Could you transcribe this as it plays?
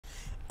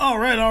All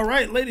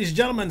right, ladies and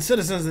gentlemen,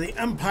 citizens of the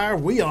Empire,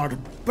 we are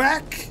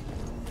back.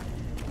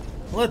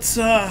 Let's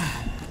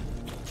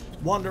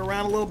wander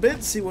around a little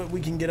bit, see what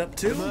we can get up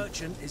to. The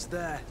merchant is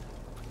there.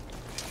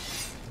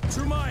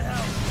 To my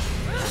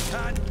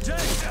help, and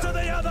death to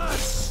the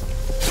others.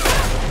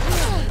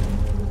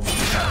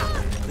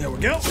 There we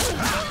go.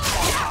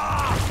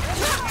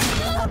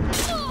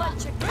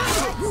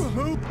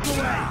 Move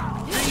away.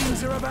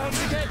 Things are about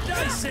to get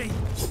dicey.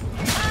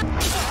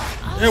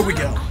 There we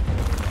go.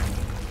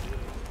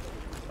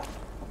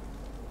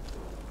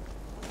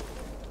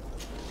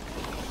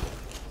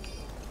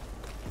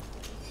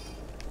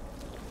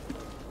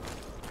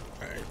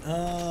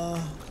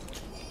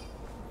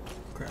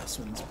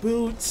 Craftsman's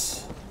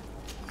boots.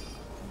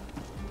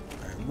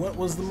 Alright, what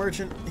was the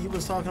merchant he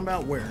was talking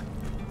about? Where?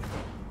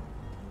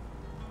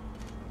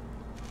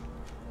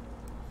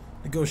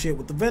 Negotiate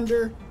with the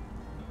vendor.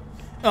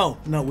 Oh,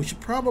 no, we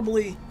should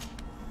probably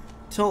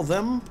tell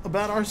them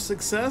about our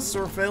success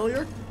or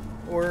failure.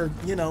 Or,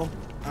 you know,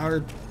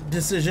 our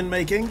decision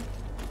making.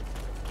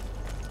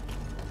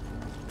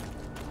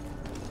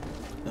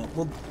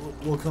 No,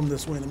 we'll come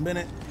this way in a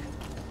minute.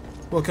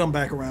 We'll come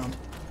back around.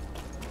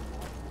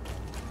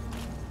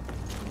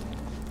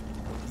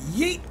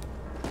 Yeet!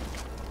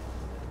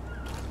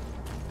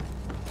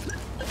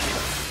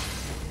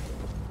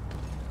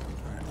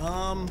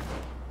 Alright,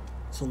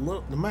 so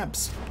the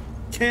maps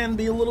can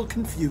be a little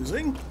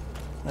confusing.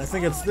 I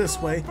think it's this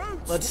way.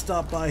 Let's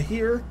stop by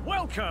here.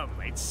 Welcome.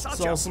 It's such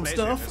Sell a some pleasure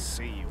stuff. to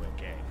see you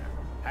again.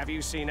 Have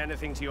you seen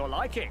anything to your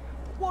liking?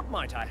 What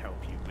might I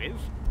help you with?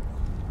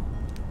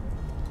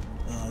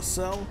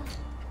 Sell.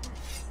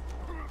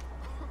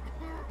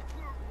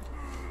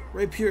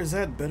 Rapier, is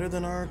that better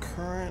than our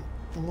current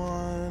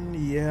one?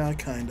 Yeah,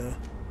 kinda.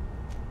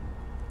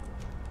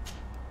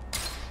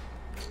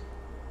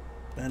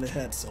 Bandit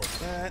hat, sell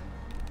that.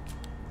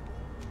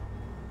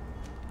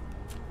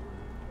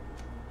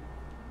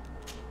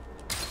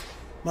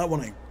 Might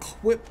want to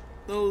equip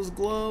those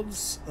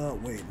gloves.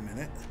 Wait a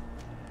minute.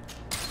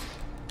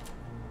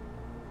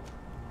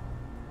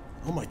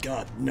 Oh my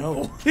god,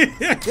 no.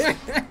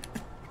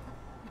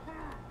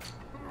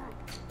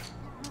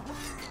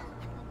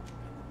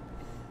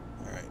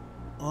 Alright,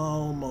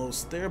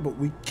 almost there, but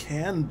we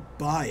can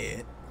buy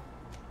it.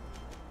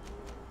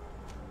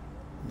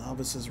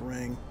 Novice's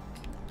ring.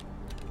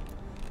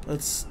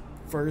 Let's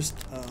first,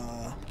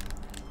 God.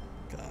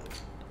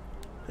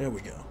 There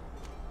we go.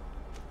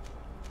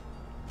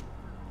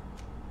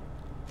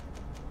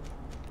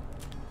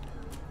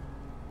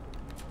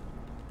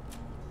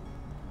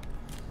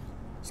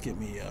 Get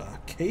me a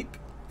cape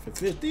for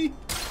 50.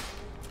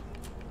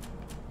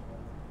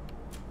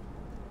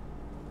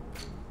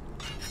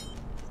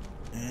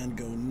 And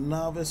go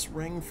novice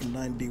ring for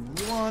 91.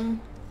 And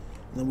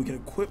then we can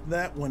equip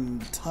that when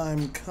the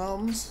time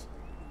comes.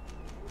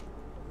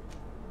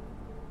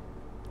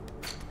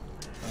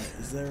 Alright,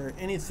 is there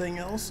anything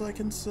else I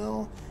can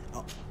sell?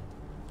 Oh.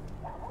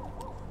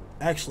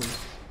 Actually,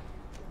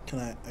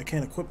 I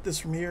can't equip this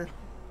from here.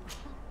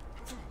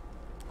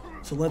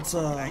 So let's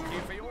Thank you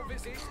for your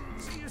visit.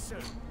 See you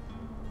soon.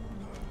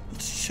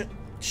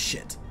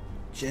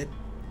 Shit.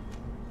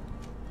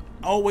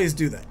 Always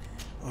do that.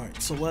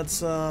 Alright, so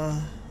let's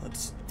can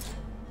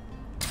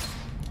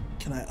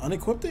I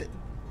unequip it?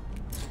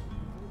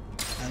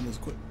 I'm just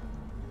equipped.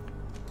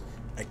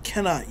 I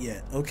cannot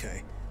yet.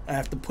 Okay. I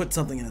have to put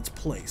something in its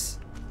place.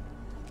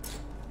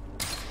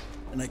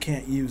 And I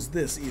can't use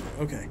this either.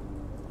 Okay.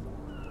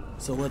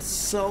 So let's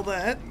sell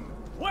that.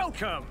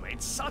 Welcome.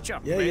 It's such a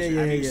Yeah, pleasure.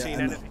 Have you seen I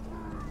know. anything?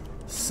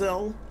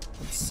 Sell.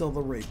 Let's sell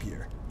the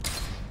rapier.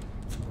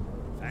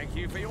 Thank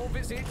you for your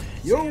visit.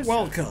 You're See you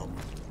welcome.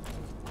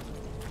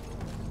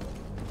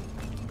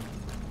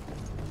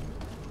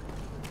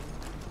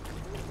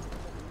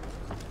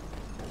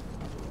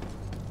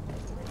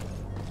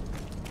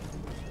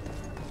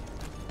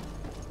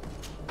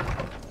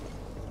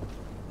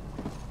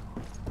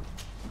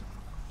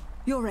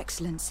 Your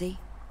Excellency.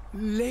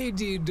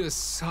 Lady De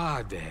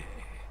Sardet.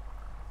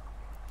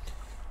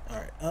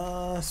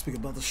 Alright, speak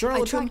about the I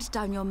charlatan. tracked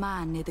down your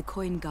man near the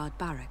Coin Guard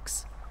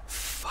barracks.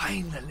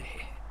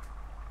 Finally.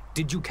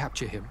 Did you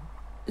capture him?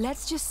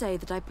 Let's just say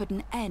that I put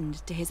an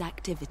end to his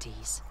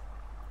activities.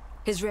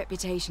 His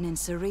reputation in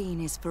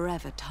Serene is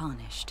forever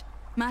tarnished.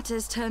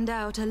 Matters turned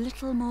out a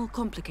little more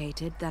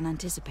complicated than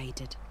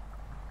anticipated.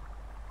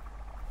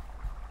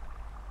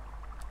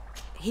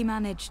 He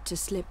managed to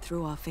slip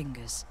through our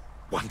fingers.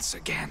 Once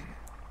again.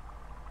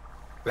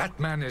 That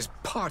man is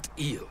part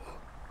eel.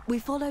 We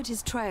followed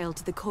his trail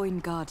to the Coin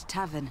Guard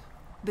tavern,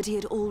 but he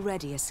had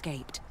already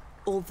escaped.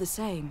 All the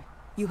same,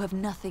 you have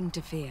nothing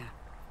to fear.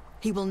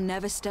 He will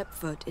never step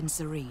foot in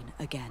Serene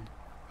again.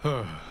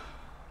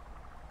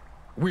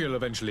 We'll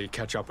eventually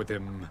catch up with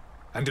him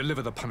and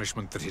deliver the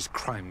punishment that his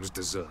crimes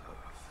deserve.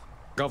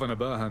 Governor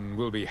Burhan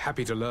will be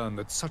happy to learn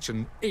that such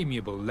an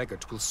amiable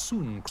legate will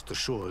soon cross the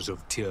shores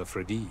of Tir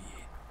Fredi.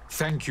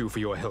 Thank you for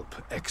your help,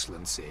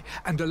 Excellency,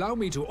 and allow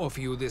me to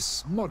offer you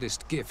this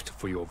modest gift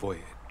for your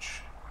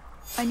voyage.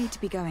 I need to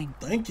be going.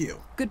 Thank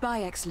you.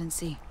 Goodbye,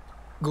 Excellency.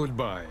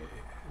 Goodbye,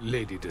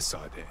 Lady De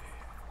Sardet.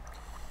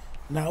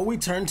 Now we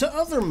turn to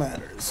other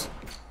matters.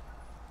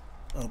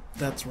 Oh,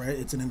 that's right.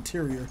 It's an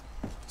interior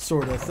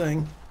sort of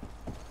thing.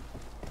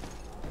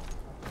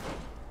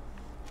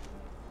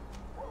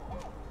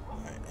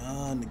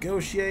 Alright,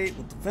 negotiate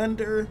with the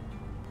vendor.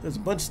 There's a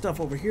bunch of stuff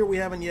over here we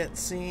haven't yet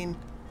seen.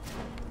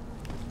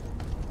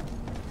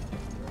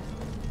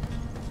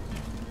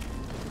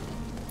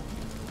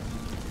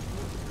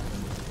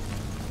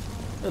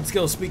 Let's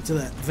go speak to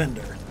that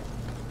vendor.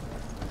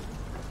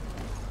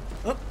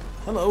 Oh,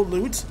 hello,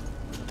 loot.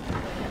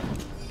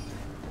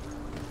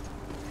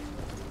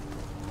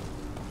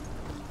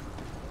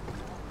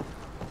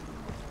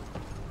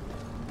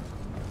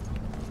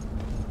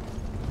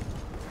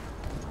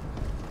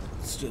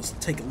 Let's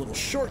just take a little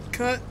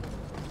shortcut.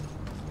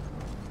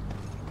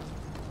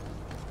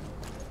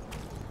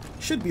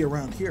 Should be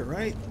around here,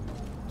 right?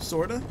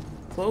 Sorta.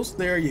 Close.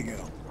 There you go.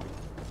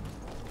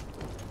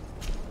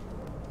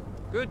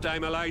 Good day,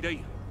 my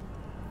lady.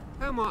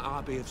 How might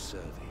I be of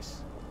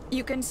service?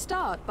 You can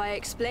start by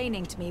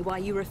explaining to me why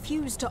you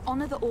refuse to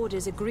honor the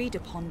orders agreed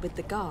upon with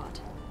the guard.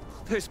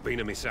 There's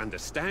been a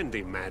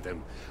misunderstanding,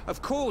 madam.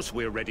 Of course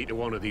we're ready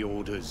to honor the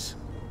orders.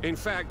 In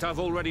fact, I've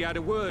already had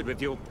a word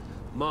with your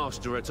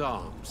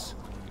master-at-arms.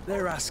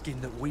 They're asking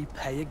that we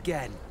pay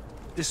again,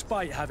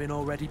 despite having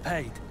already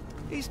paid.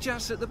 It's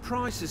just that the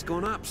price has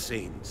gone up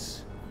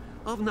since.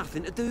 I've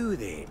nothing to do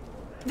with it.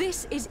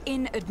 This is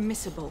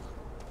inadmissible.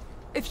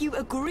 If you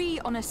agree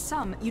on a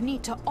sum, you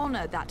need to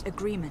honor that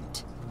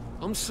agreement.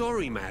 I'm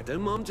sorry,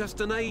 madam. I'm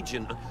just an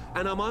agent,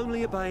 and I'm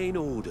only obeying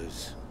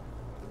orders.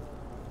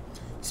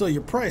 So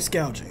you're price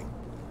gouging.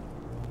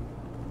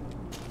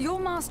 Your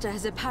master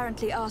has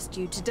apparently asked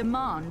you to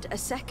demand a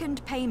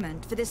second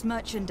payment for this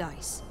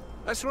merchandise.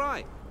 That's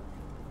right.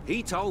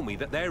 He told me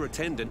that their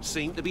attendant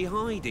seemed to be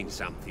hiding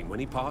something when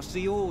he passed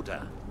the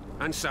order.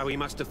 And so he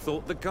must have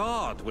thought the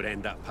guard would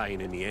end up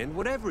paying in the end,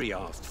 whatever he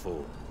asked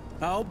for.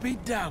 I'll be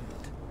damned.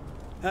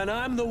 And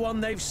I'm the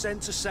one they've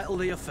sent to settle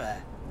the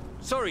affair.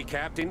 Sorry,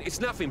 Captain. It's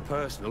nothing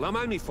personal. I'm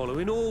only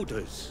following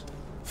orders.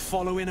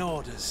 Following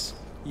orders.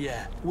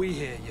 Yeah, we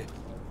hear you.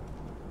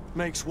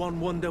 Makes one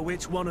wonder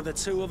which one of the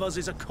two of us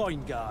is a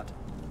coin guard.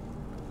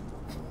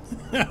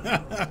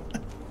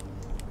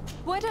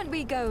 Why don't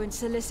we go and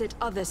solicit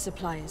other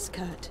suppliers,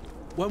 Kurt?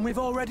 When we've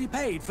already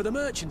paid for the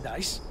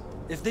merchandise?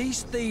 If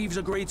these thieves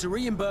agree to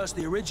reimburse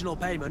the original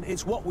payment,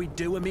 it's what we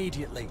do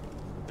immediately.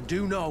 And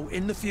do know,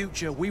 in the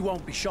future, we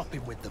won't be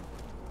shopping with them.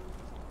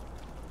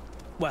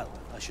 Well,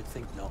 I should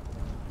think not.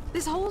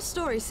 This whole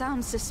story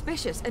sounds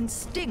suspicious and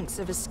stinks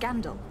of a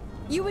scandal.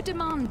 You were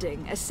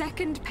demanding a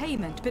second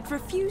payment, but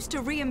refused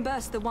to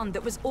reimburse the one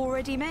that was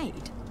already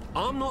made.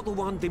 I'm not the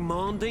one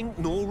demanding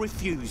nor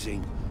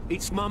refusing.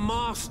 It's my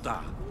master.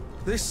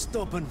 This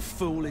stubborn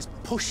fool is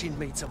pushing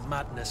me to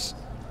madness.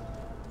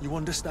 You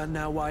understand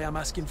now why I'm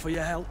asking for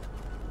your help?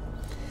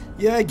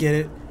 Yeah, I get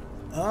it.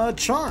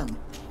 Charm.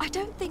 I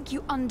don't think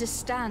you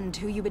understand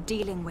who you were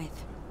dealing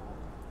with.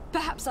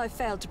 Perhaps I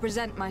failed to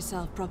present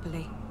myself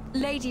properly.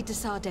 Lady De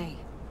Sardet,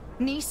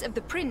 niece of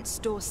the Prince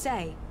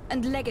d'Orsay,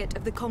 and legate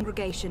of the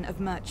Congregation of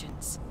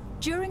Merchants.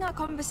 During our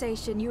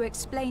conversation, you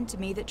explained to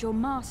me that your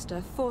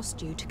master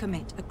forced you to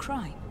commit a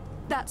crime.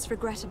 That's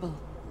regrettable,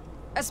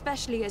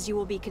 especially as you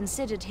will be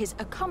considered his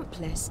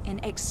accomplice in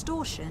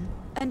extortion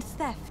and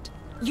theft.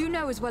 You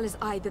know as well as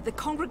I that the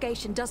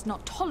Congregation does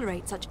not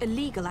tolerate such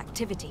illegal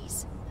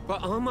activities.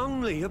 But I'm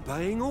only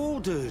obeying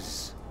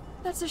orders.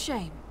 That's a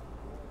shame.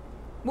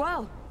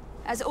 Well,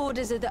 as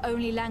orders are the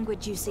only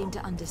language you seem to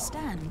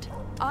understand,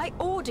 I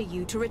order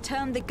you to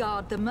return the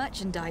guard the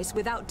merchandise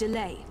without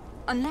delay,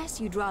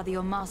 unless you'd rather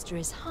your master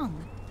is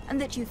hung, and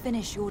that you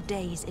finish your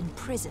days in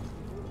prison.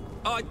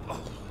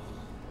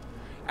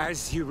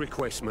 As you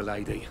request, my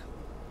lady.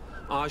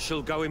 I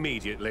shall go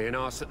immediately and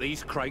ask that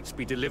these crates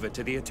be delivered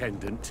to the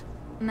attendant.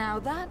 Now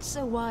that's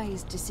a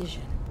wise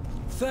decision.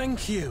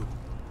 Thank you.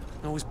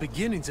 I was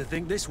beginning to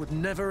think this would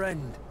never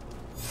end.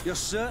 You're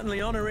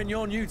certainly honoring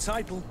your new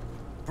title.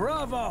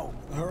 Bravo!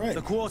 All right.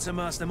 The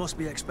quartermaster must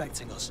be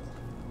expecting us.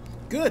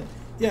 Good.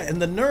 Yeah,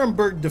 and the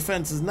Nuremberg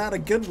defense is not a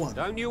good one.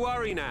 Don't you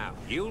worry now.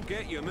 You'll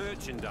get your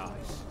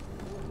merchandise.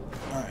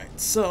 All right,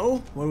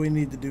 so what do we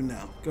need to do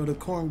now? Go to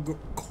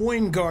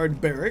Coin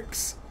Guard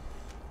Barracks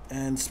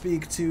and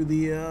speak to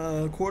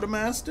the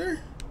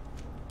quartermaster.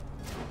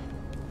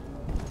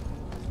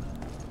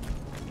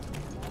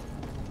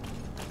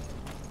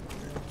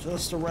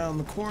 Just around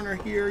the corner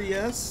here,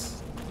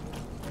 yes.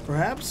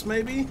 Perhaps,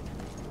 maybe.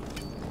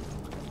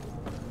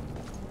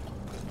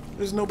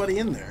 There's nobody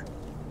in there.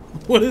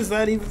 What is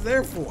that even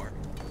there for?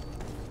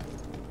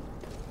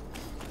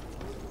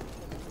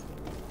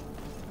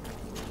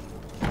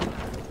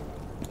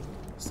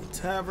 It's the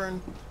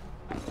tavern.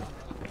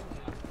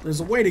 There's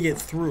a way to get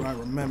through, I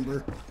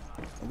remember.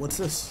 What's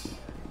this?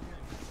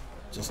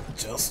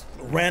 Just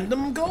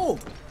random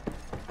gold.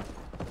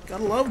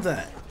 Gotta love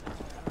that.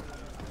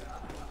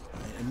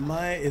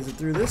 Is it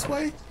through this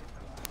way?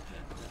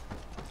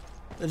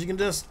 That you can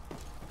just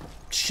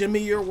shimmy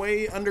your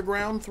way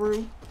underground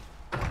through?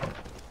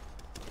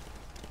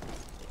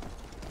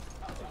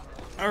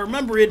 I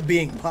remember it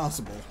being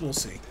possible. We'll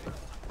see.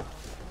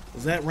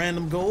 Is that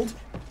random gold?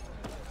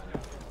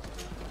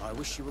 I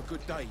wish you a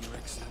good day, Your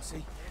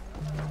Excellency.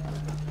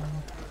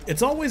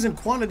 It's always in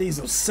quantities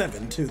of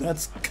 7, too.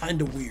 That's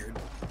kind of weird.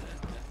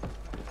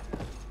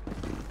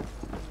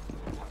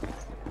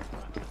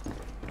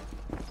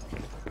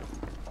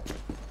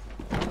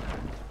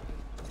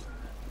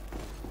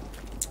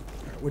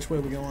 Alright, which way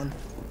are we going?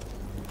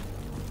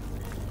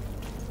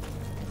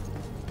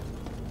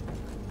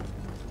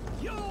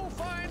 You'll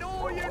find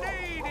all you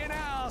need in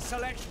our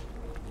selection.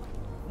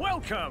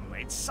 Welcome.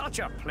 It's such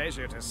a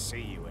pleasure to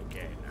see you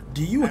again.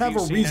 Do you have a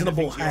seen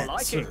reasonable anything to your hat,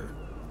 liking? sir?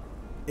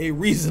 A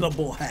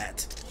reasonable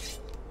hat.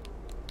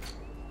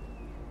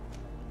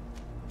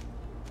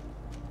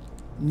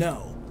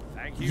 No.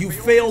 Thank You for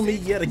your fail me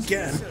visit. yet See you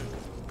again. soon.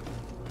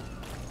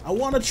 I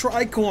want a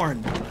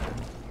tricorn.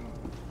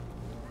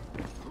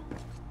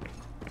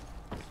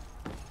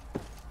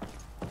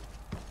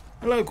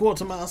 Hello,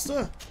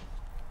 Quartermaster.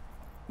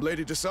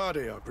 Lady De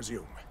Sardet, I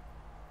presume.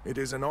 It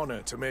is an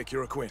honor to make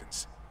your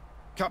acquaintance.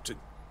 Captain,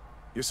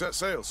 you set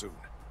sail soon.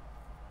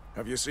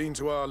 Have you seen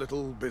to our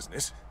little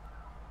business?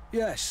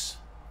 Yes,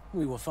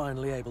 we were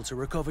finally able to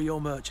recover your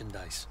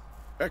merchandise.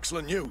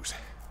 Excellent news.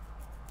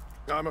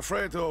 I'm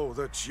afraid, though,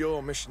 that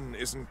your mission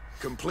isn't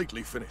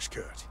completely finished,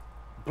 Kurt.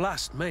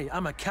 Blast me,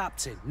 I'm a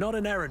captain, not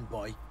an errand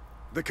boy.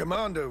 The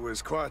commander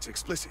was quite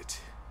explicit.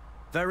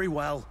 Very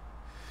well.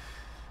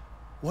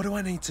 What do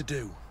I need to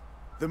do?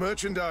 The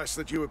merchandise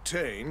that you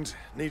obtained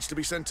needs to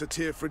be sent to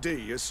Tier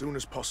 4D as soon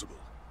as possible.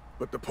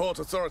 But the Port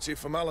Authority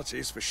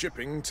formalities for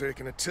shipping take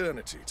an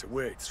eternity to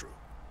wade through.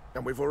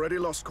 And we've already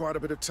lost quite a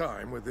bit of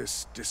time with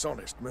this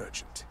dishonest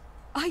merchant.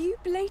 Are you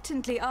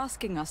blatantly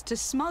asking us to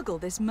smuggle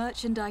this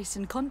merchandise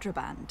and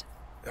contraband?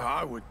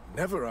 I would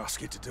never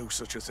ask you to do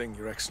such a thing,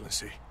 Your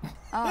Excellency.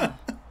 Ah,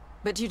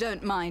 but you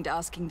don't mind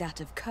asking that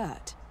of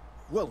Kurt?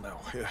 Well, now,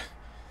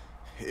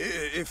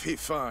 if he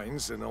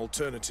finds an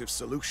alternative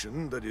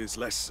solution that is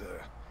less,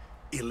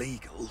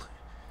 illegal,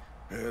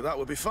 that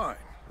would be fine.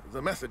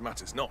 The method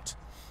matters not.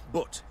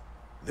 But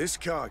this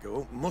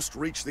cargo must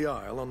reach the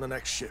Isle on the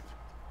next ship.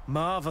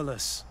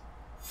 Marvelous.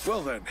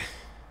 Well then,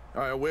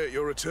 I await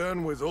your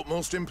return with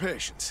utmost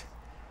impatience.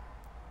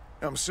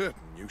 I'm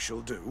certain you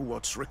shall do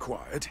what's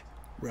required.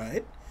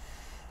 Right.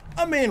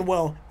 I mean,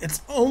 well,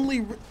 it's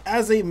only,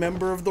 as a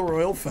member of the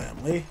royal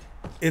family,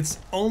 it's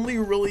only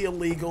really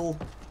illegal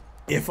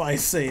if I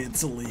say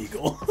it's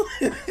illegal.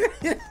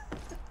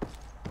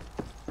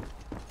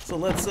 So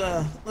let's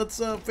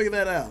figure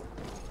that out.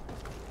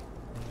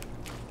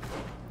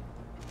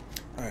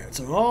 Alright,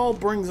 so it all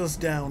brings us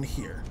down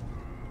here.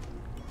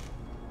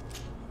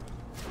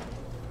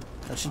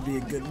 That should be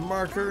a good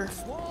marker.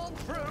 Sworn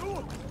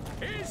through.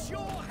 Is your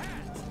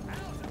hat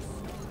out of...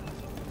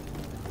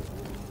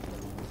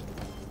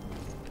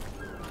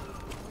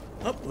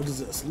 Oh, what is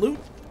this? Loot?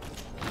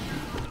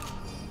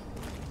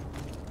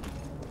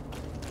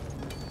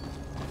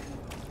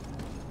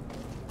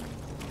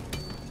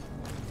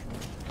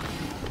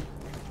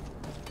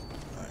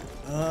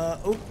 Alright,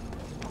 oh.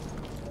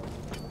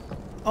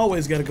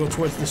 Always gotta go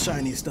towards the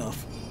shiny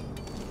stuff.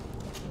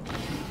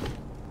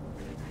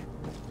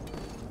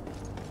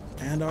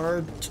 And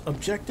our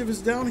objective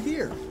is down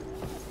here.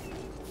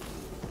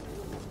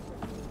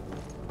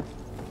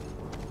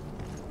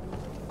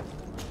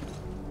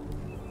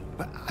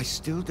 But I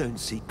still don't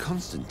see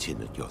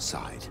Constantine at your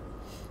side.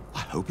 I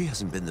hope he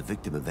hasn't been the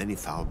victim of any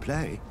foul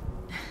play.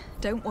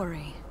 Don't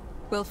worry.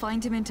 We'll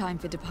find him in time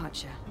for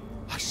departure.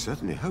 I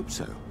certainly hope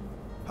so.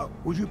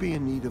 Would you be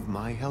in need of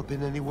my help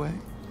in any way?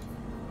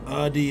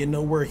 Do you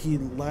know where he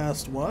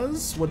last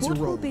was? What's What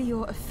your role? will be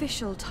your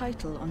official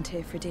title on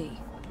Tier 4D?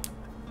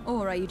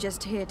 Or are you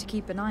just here to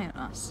keep an eye on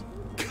us?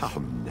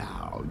 Come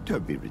now,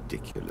 don't be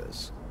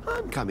ridiculous.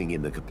 I'm coming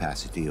in the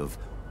capacity of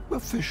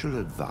official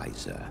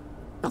advisor,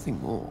 nothing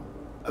more.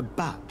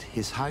 But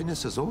His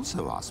Highness has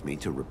also asked me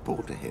to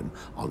report to him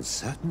on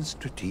certain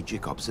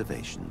strategic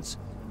observations.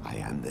 I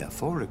am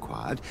therefore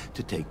required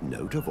to take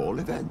note of all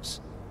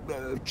events,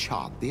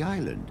 chart the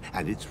island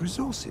and its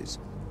resources,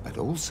 but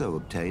also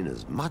obtain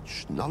as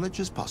much knowledge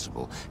as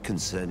possible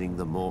concerning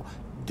the more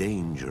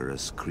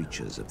dangerous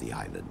creatures of the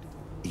island.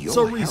 Your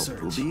So help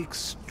research. will be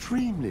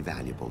extremely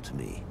valuable to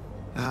me.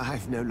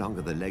 I've no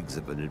longer the legs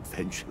of an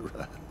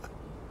adventurer.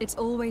 It's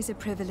always a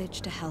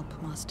privilege to help,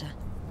 Master.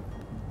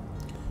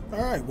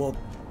 Alright, well,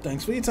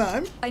 thanks for your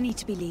time. I need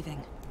to be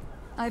leaving.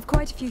 I have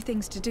quite a few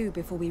things to do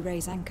before we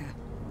raise anchor.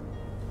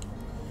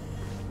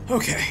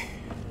 Okay.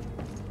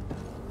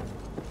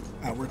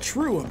 Our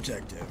true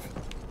objective.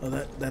 Oh,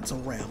 that's a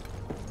ramp.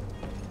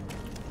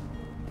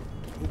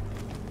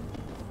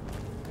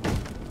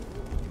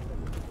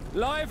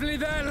 Lively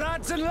there,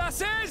 lads and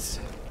lasses!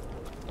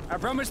 I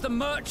promised the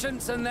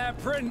merchants and their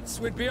prince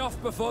we'd be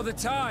off before the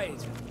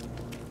tide.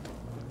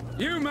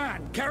 You,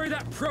 man, carry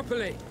that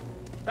properly.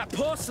 That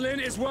porcelain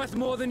is worth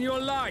more than your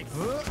life.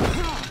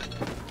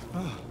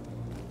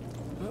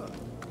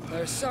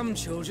 There are some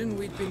children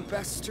we'd been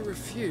best to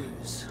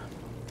refuse.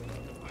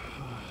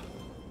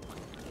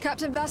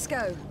 Captain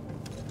Vasco,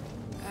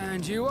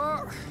 And you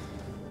are?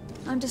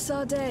 I'm De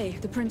Sardet,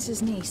 the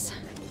prince's niece.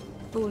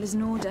 If all is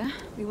in order,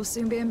 we will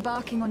soon be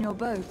embarking on your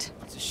boat.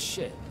 It's a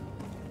ship,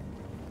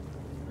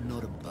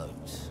 not a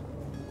boat.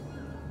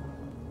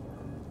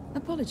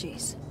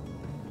 Apologies.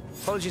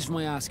 Apologies for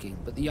my asking,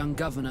 but the young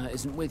governor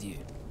isn't with you.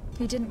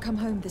 He didn't come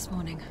home this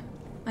morning.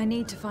 I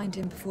need to find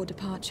him before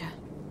departure.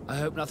 I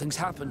hope nothing's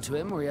happened to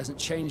him or he hasn't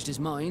changed his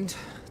mind.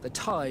 The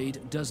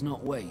tide does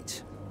not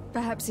wait.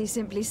 Perhaps he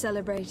simply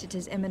celebrated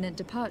his imminent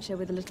departure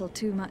with a little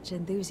too much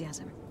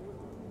enthusiasm.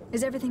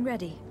 Is everything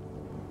ready?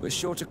 We're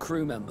short a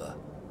crew member.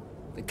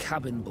 The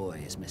cabin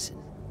boy is missing.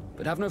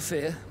 But have no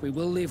fear, we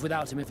will leave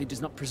without him if he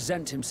does not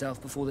present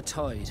himself before the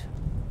tide.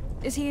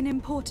 Is he an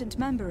important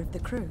member of the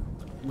crew?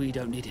 We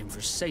don't need him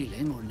for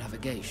sailing or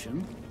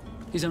navigation.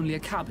 He's only a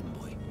cabin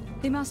boy.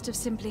 He must have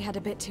simply had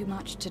a bit too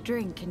much to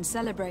drink in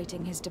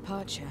celebrating his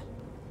departure.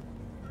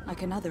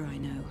 Like another I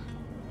know.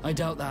 I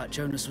doubt that.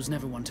 Jonas was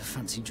never one to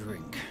fancy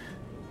drink.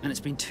 And it's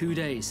been 2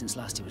 days since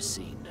last he was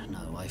seen.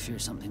 No, I fear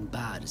something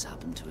bad has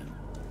happened to him.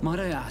 Might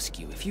I ask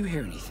you, if you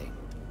hear anything,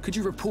 could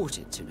you report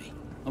it to me?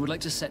 I would like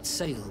to set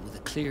sail with a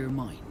clear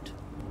mind.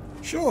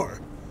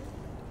 Sure.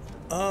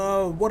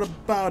 What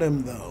about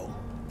him, though?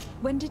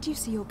 When did you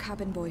see your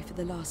cabin boy for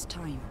the last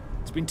time?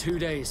 It's been 2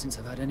 days since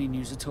I've had any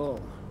news at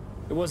all.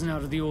 It wasn't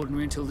out of the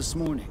ordinary until this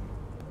morning.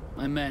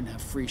 My men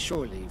have free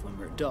shore leave when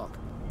we're at dock.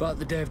 But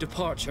the day of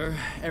departure,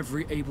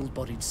 every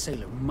able-bodied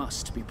sailor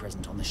must be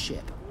present on the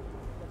ship.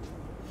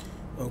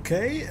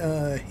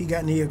 Okay, he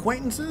got any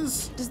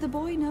acquaintances? Does the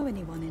boy know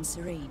anyone in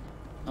Serene?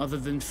 Other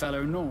than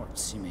fellow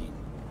Nords, you mean?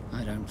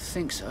 I don't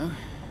think so,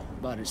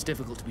 but it's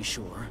difficult to be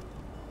sure.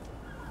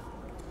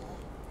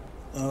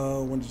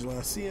 When did you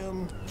last see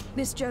him?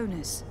 This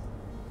Jonas.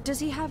 Does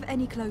he have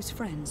any close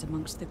friends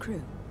amongst the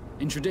crew?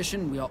 In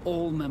tradition, we are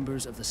all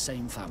members of the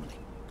same family.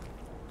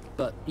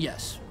 But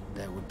yes,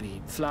 there would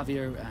be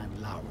Flavio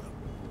and Lauro.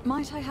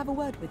 Might I have a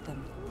word with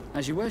them?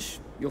 As you wish.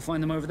 You'll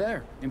find them over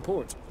there, in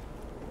port.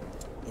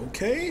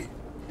 Okay.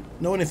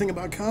 Know anything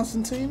about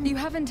Constantine? You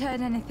haven't heard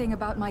anything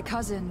about my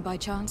cousin, by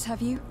chance,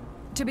 have you?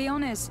 To be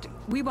honest,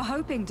 we were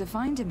hoping to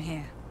find him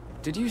here.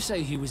 Did you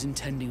say he was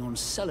intending on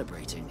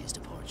celebrating his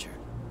departure?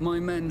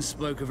 My men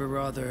spoke of a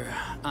rather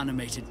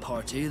animated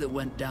party that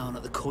went down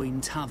at the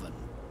Coin Tavern,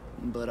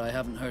 but I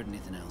haven't heard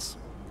anything else.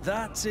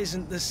 That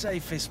isn't the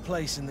safest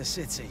place in the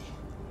city.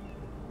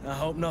 I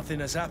hope nothing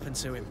has happened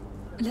to him.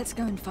 Let's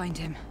go and find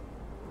him.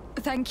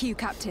 Thank you,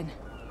 Captain.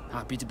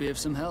 Happy to be of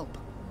some help.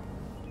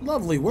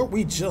 Lovely, weren't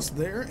we just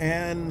there?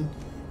 And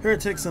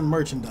heretics and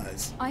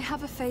merchandise. I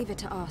have a favor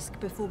to ask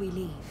before we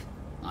leave.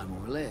 I'm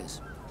all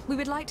ears. We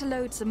would like to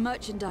load some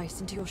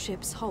merchandise into your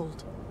ship's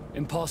hold.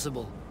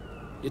 Impossible.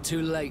 You're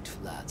too late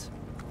for that.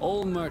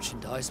 All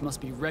merchandise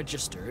must be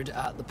registered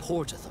at the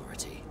Port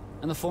Authority,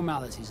 and the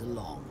formalities are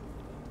long.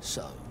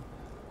 So,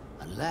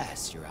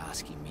 unless you're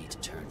asking me to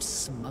turn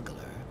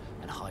smuggler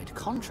and hide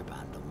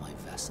contraband on my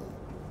vessel.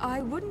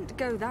 I wouldn't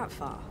go that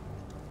far.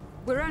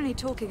 We're only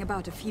talking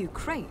about a few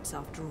crates,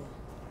 after all.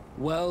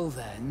 Well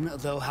then,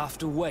 they'll have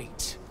to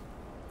wait.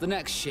 The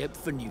next ship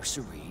for New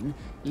Serene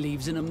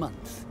leaves in a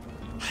month.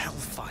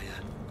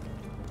 Hellfire.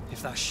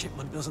 If that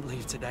shipment doesn't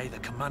leave today, the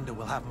commander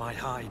will have my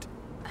hide.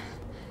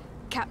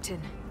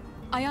 Captain,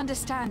 I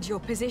understand your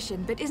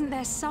position, but isn't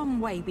there some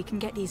way we can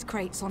get these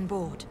crates on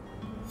board?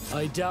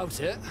 I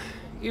doubt it.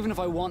 Even if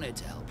I wanted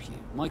to help you,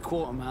 my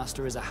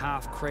quartermaster is a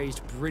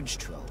half-crazed bridge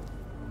troll.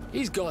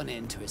 He's gotten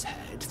into his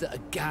head that a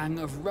gang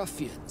of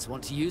ruffians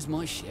want to use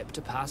my ship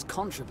to pass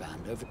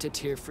contraband over to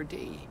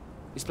Tir-Fredi.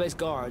 He's placed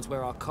guards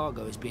where our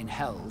cargo is being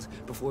held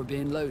before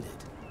being loaded.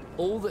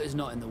 All that is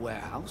not in the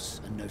warehouse,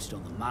 and noted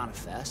on the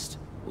manifest,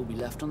 will be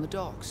left on the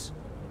docks.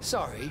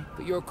 Sorry,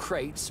 but your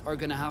crates are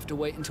gonna have to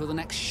wait until the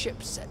next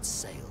ship sets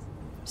sail.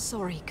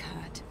 Sorry,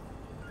 Kurt.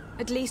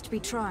 At least we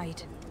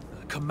tried.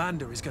 The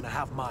commander is gonna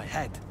have my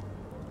head.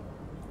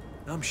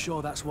 I'm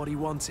sure that's what he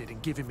wanted in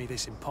giving me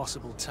this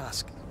impossible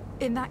task.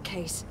 In that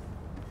case,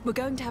 we're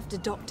going to have to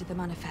doctor the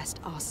manifest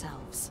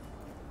ourselves.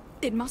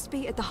 It must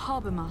be at the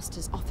Harbour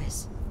Master's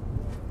office.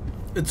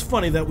 It's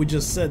funny that we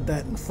just said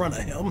that in front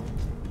of him.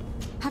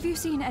 Have you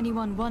seen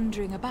anyone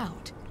wandering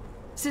about?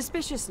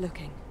 Suspicious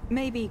looking.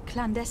 Maybe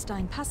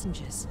clandestine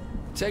passengers.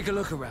 Take a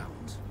look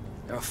around.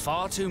 There are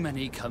far too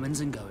many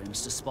comings and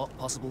goings to spot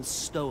possible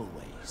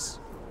stowaways.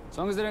 As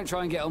long as they don't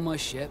try and get on my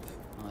ship,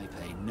 I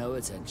pay no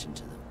attention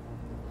to them.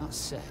 That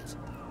said,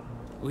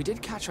 we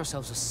did catch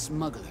ourselves a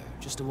smuggler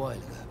just a while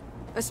ago.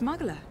 A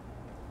smuggler?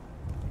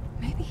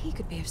 Maybe he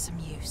could be of some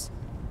use.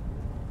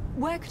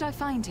 Where could I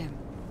find him?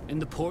 In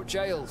the port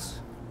jails,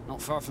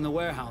 not far from the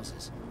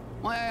warehouses.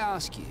 Might I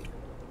ask you,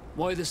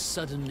 why the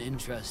sudden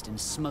interest in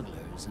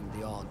smugglers and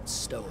the odd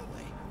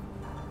stowaway?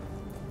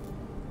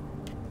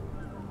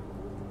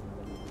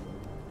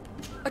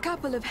 A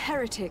couple of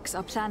heretics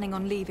are planning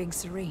on leaving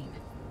Serene.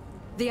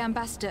 The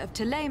ambassador of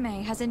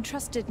Ptolemy has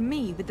entrusted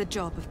me with the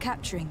job of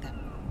capturing them.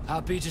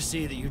 Happy to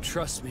see that you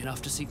trust me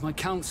enough to seek my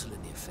counsel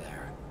in the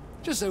affair.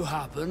 Just so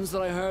happens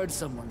that I heard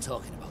someone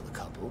talking about the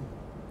couple.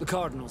 The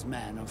Cardinal's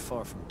men are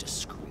far from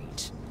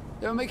discreet.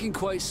 They're making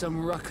quite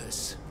some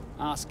ruckus,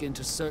 asking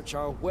to search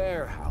our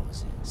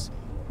warehouses.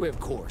 We, of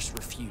course,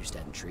 refused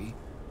entry.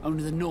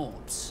 Only the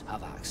Nords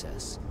have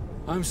access.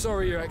 I'm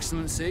sorry, Your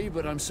Excellency,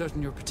 but I'm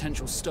certain your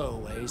potential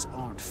stowaways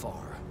aren't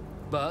far.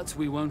 But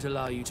we won't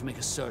allow you to make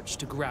a search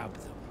to grab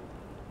them.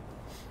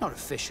 Not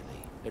officially,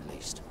 at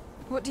least.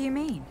 What do you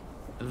mean?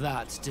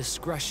 That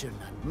discretion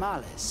and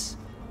malice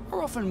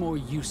are often more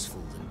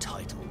useful than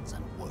titles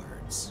and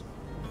words.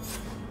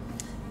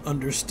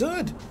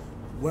 Understood.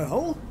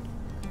 Well,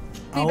 Be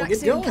I'll back get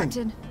soon, going.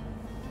 Captain.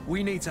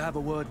 We need to have a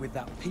word with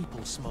that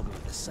people smuggler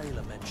the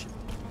sailor mentioned.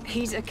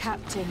 He's a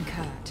captain,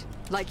 Kurt,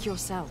 like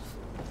yourself.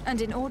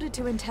 And in order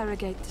to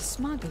interrogate the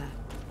smuggler,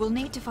 we'll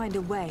need to find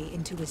a way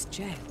into his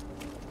jail.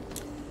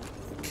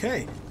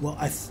 Okay, well,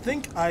 I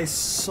think I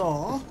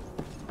saw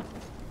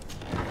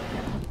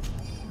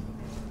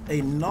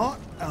a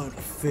knot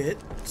outfit.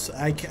 So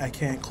I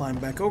can't climb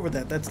back over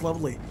that. That's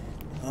lovely.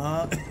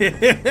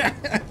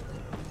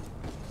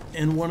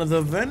 In one of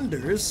the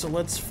vendors, so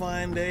let's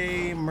find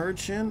a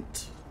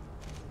merchant.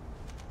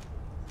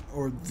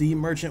 Or the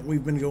merchant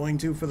we've been going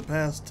to for the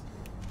past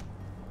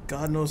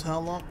God knows how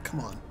long. Come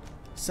on.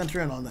 Center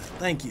in on that.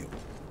 Thank you.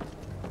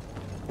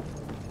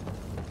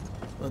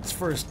 Let's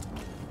first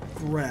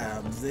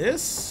grab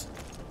this.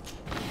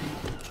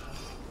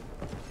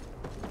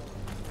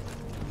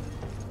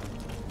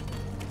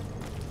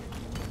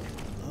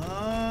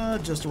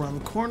 Just around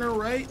the corner,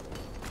 right?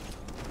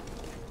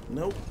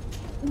 Nope.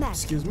 Mac,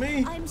 Excuse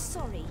me. I'm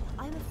sorry.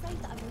 I'm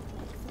afraid that I won't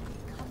like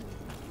the company.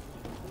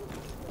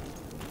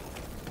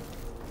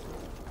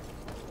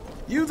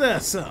 You there,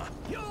 sir.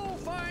 You'll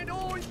find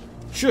all.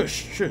 Shush,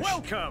 shush.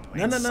 Welcome.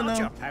 No, no, no,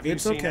 no. Have you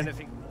It's seen okay.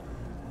 anything?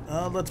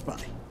 Let's buy.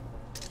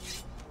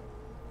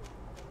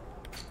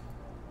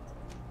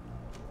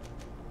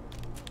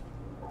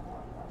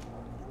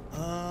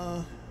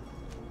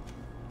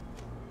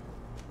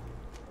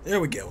 There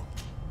we go.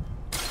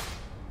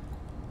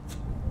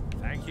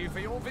 Thank you for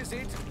your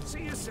visit.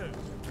 See you soon.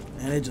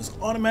 And it just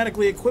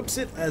automatically equips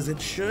it as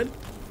it should.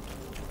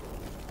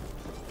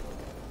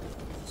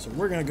 So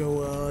we're gonna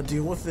go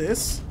deal with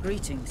this.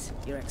 Greetings,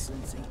 Your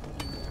Excellency.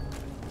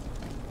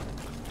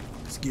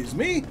 Excuse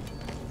me?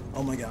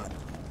 Oh my god.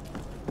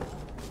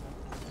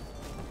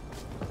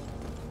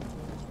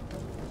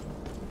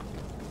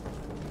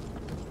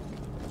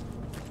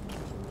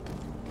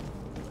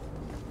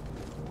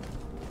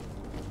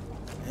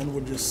 And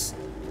we'll just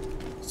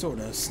sort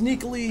of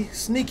sneak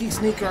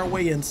our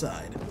way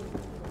inside.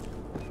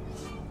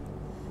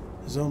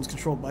 The zone's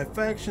controlled by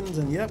factions,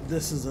 and yep,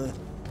 this is a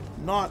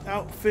not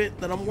outfit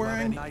that I'm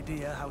wearing. Any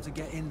idea how to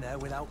get in there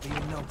without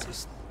being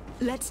noticed?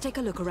 Let's take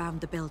a look around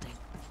the building.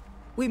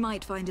 We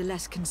might find a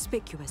less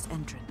conspicuous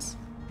entrance.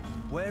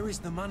 Where is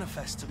the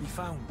manifest to be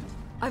found?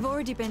 I've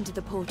already been to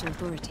the port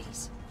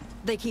authorities.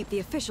 They keep the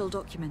official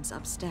documents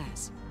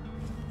upstairs.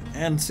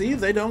 And see,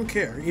 they don't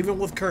care, even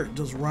with Kurt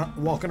just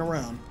walking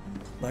around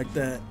like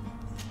that.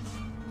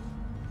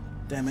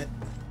 Damn it.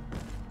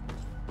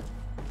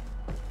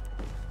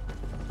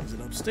 Is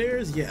it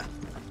upstairs? Yeah.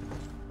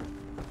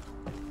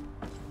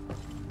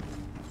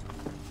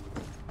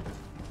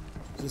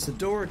 Is this a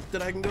door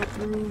that I can go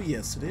through?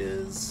 Yes, it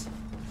is.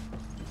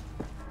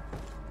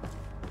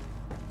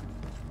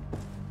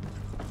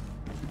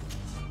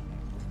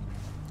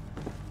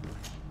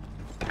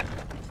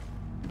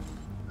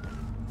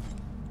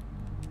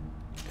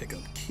 Pick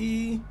up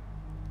key.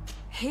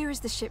 Here is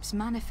the ship's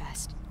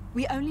manifest.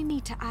 We only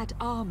need to add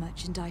our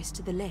merchandise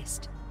to the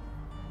list.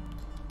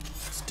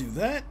 Let's do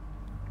that.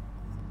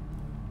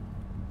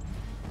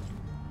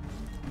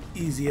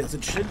 Easy as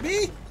it should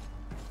be.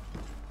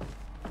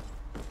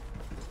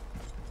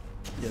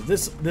 Yeah,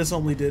 this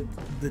only did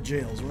the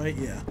jails, right?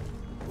 Yeah.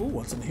 Ooh,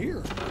 what's in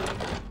here?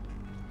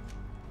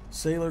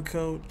 Sailor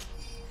coat.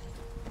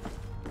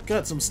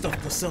 Got some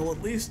stuff to sell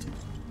at least.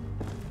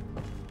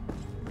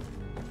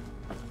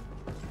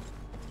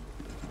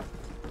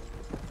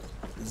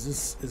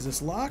 Is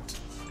this locked?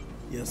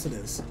 Yes, it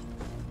is.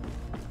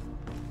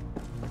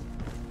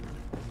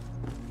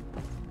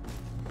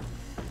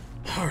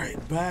 All right,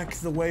 back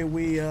the way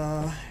we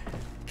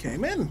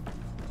came in.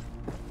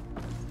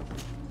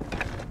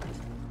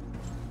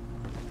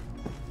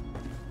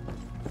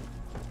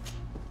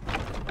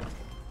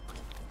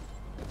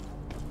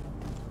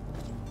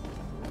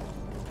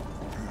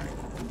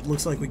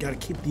 Looks like we gotta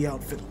keep the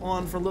outfit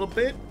on for a little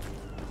bit.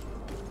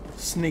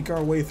 Sneak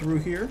our way through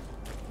here.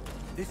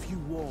 If you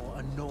wore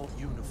a Nord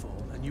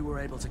uniform and you were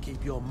able to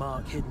keep your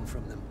mark hidden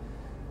from them,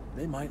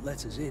 they might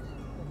let us in,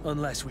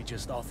 unless we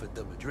just offered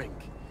them a drink.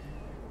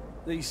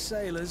 These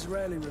sailors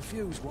rarely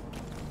refuse what...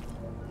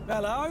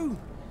 Hello?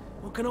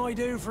 What can I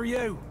do for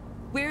you?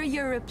 We're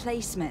your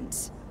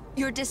replacements.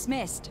 You're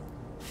dismissed.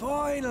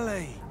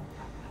 Finally!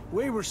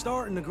 We were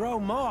starting to grow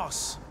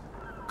moss.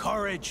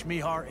 Courage, me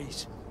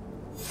hearties.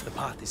 The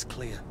path is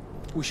clear.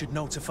 We should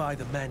notify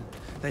the men.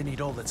 They need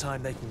all the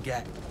time they can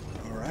get.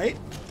 All right.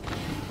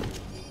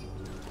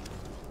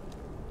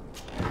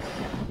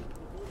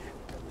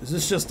 Is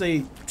this just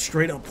a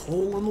straight up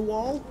hole in the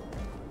wall?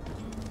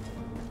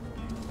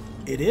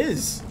 It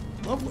is.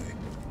 Lovely.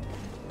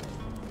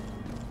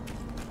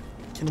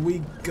 Can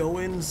we go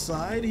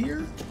inside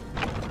here?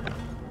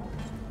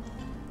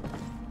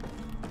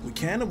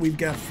 can, and we've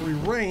got free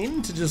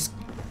reign to just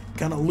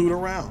kind of loot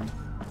around.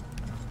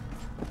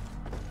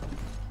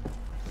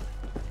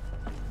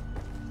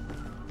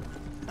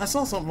 I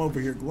saw something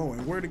over here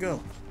glowing. Where'd it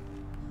go?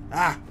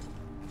 Ah!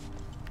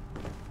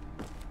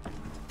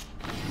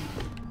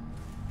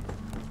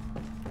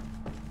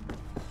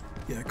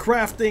 Yeah,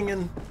 crafting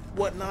and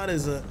whatnot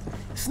is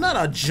it's not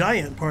a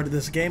giant part of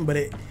this game, but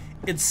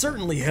it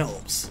certainly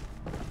helps.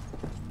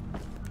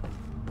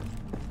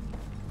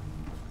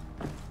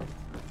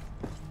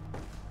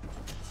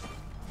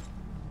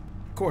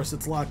 Of course,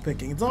 it's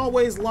lockpicking. It's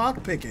always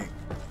lockpicking.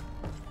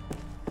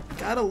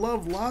 Gotta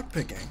love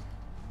lockpicking.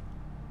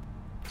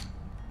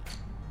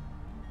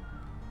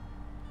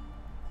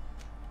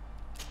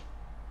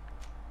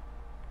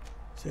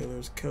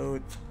 Sailor's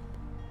coat.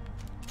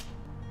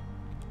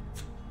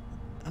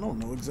 I don't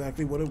know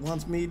exactly what it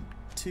wants me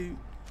to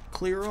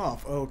clear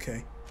off. Oh,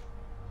 okay.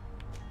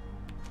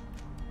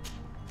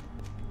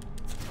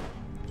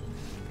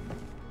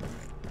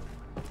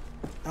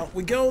 Out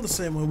we go, the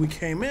same way we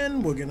came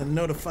in. We're gonna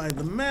notify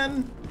the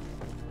men.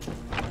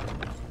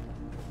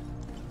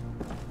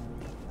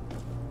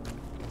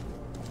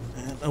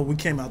 And, oh, we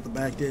came out the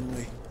back, didn't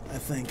we? I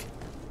think.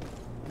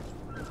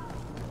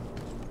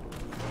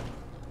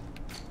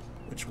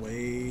 Which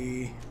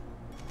way?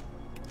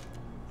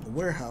 The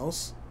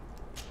warehouse.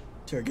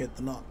 Interrogate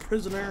the not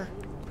prisoner.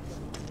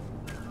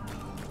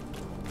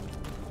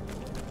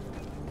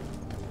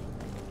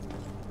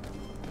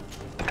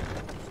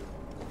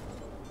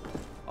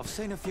 I've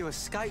seen a few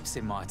escapes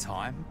in my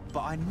time,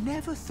 but I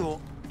never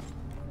thought...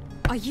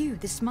 Are you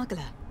the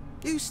smuggler?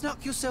 You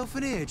snuck yourself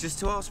in here just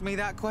to ask me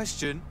that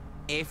question?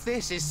 If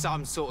this is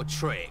some sort of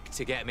trick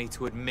to get me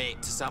to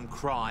admit to some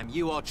crime,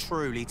 you are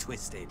truly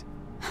twisted.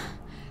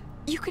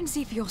 You can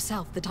see for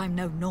yourself that I'm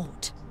no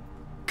naught.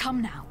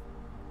 Come now.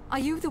 Are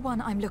you the one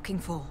I'm looking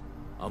for?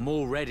 I'm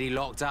already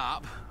locked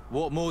up.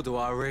 What more do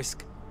I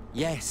risk?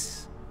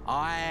 Yes,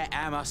 I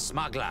am a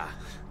smuggler.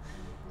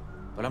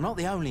 But I'm not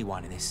the only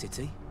one in this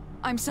city.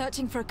 I'm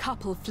searching for a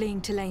couple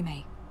fleeing to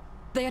Leme.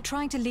 They are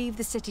trying to leave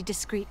the city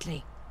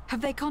discreetly.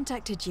 Have they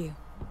contacted you?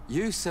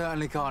 You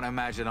certainly can't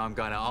imagine I'm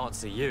going to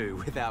answer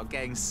you without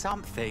getting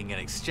something in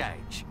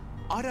exchange.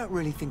 I don't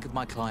really think of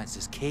my clients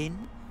as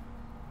kin,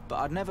 but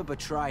I'd never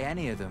betray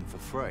any of them for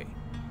free.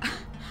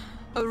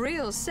 A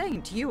real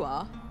saint you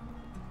are.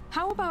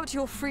 How about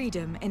your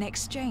freedom in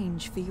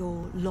exchange for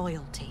your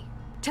loyalty?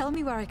 Tell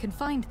me where I can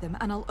find them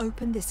and I'll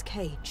open this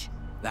cage.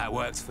 That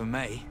works for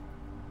me.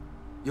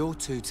 Your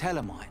two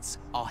Telemites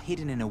are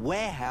hidden in a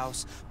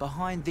warehouse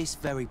behind this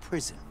very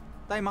prison.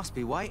 They must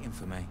be waiting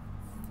for me.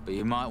 But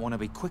you might want to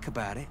be quick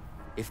about it.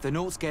 If the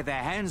Nauts get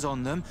their hands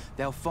on them,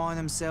 they'll find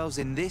themselves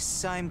in this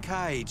same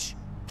cage.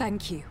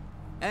 Thank you.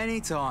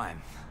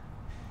 Anytime.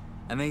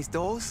 And these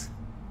doors?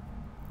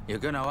 You're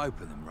gonna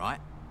open them, right?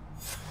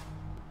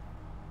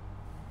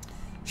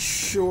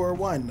 Sure,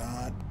 why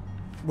not?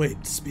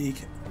 Wait, speak.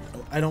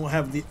 Oh, I don't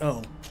have the...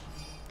 Oh.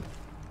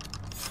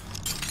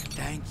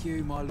 Thank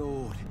you, my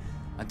lord.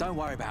 And don't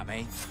worry about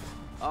me.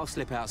 I'll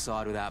slip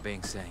outside without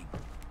being seen.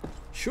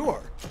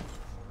 Sure.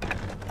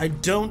 I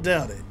don't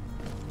doubt it.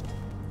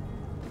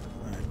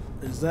 Alright,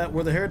 is that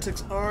where the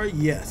heretics are?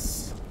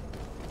 Yes.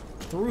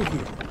 Through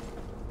here.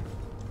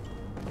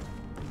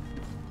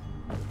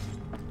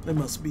 They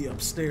must be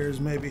upstairs,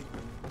 maybe.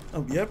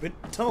 Oh, yep, it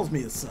tells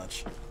me as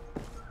such.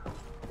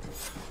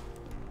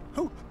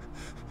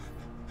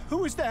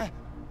 Who is there?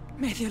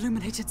 May the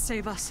Illuminated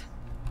save us.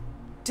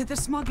 Did the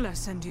smuggler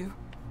send you?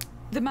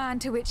 The man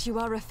to which you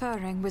are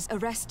referring was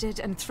arrested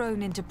and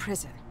thrown into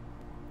prison.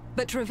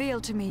 But reveal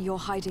to me your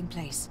hiding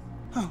place.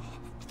 Oh,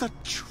 the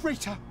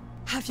traitor!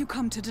 Have you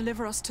come to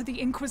deliver us to the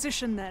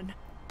Inquisition, then?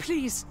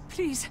 Please,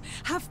 please,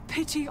 have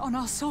pity on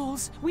our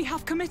souls. We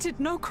have committed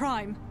no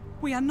crime.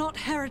 We are not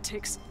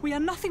heretics. We are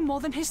nothing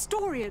more than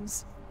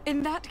historians.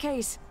 In that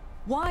case,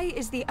 why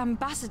is the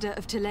ambassador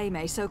of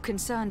Thélème so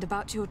concerned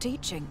about your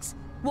teachings?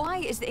 Why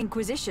is the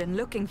Inquisition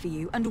looking for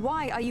you, and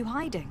why are you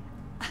hiding?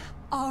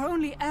 Our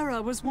only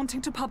error was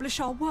wanting to publish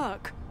our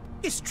work.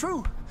 It's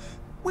true.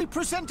 We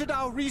presented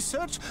our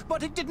research,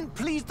 but it didn't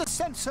please the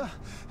censor.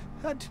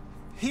 And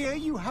here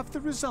you have the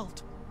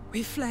result.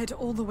 We fled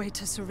all the way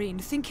to Serene,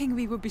 thinking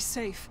we would be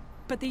safe.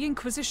 But the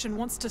Inquisition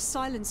wants to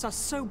silence us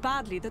so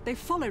badly that they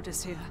followed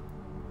us here.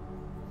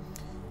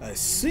 I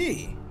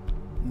see.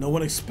 No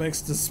one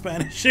expects the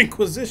Spanish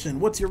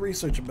Inquisition. What's your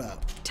research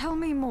about? Tell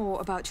me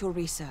more about your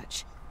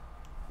research.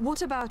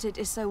 What about it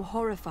is so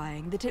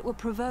horrifying that it will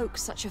provoke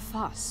such a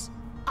fuss?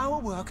 Our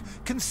work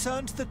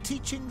concerned the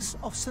teachings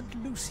of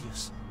St.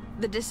 Lucius.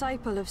 The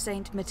disciple of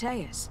Saint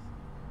Matthias?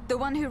 The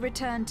one who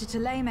returned to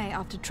Thélème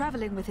after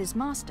traveling with his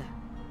master?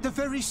 The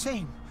very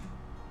same.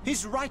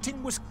 His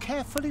writing was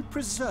carefully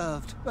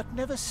preserved, but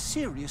never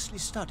seriously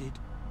studied.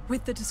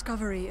 With the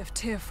discovery of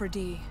Tir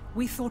Fredie,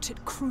 we thought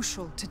it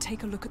crucial to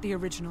take a look at the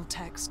original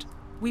text.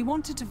 We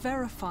wanted to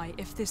verify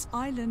if this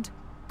island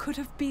could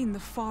have been the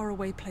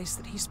faraway place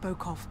that he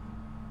spoke of.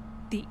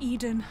 The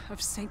Eden of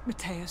Saint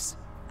Matthias.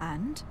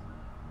 And?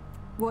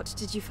 What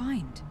did you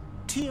find?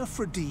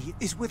 Teofredi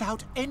is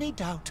without any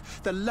doubt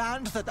the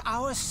land that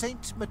our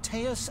Saint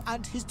Matthias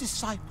and his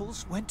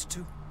disciples went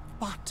to.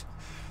 But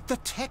the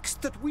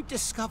text that we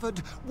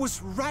discovered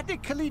was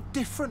radically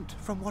different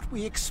from what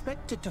we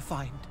expected to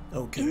find.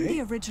 Okay. In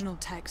the original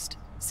text,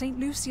 St.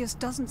 Lucius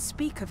doesn't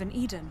speak of an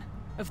Eden,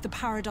 of the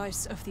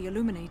paradise of the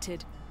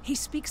illuminated. He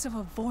speaks of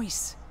a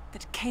voice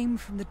that came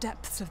from the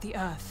depths of the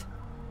earth,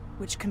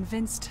 which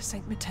convinced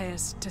St.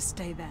 Matthias to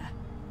stay there.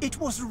 It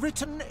was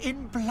written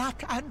in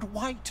black and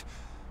white,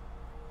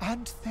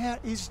 and there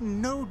is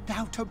no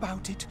doubt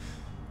about it.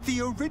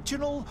 The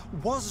original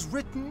was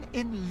written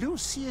in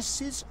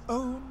Lucius's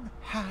own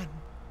hand.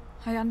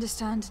 I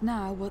understand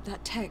now what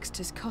that text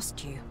has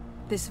cost you.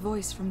 This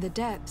voice from the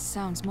depths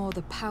sounds more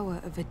the power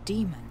of a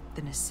demon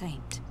than a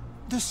saint.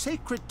 The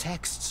sacred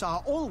texts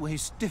are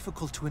always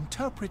difficult to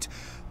interpret,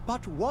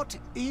 but what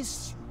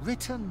is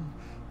written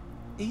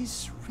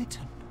is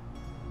written.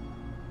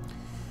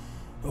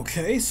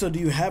 Okay, so do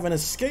you have an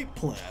escape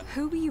plan?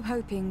 Who were you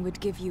hoping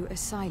would give you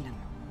asylum?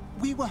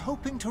 We were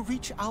hoping to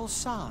reach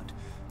Al-Sad.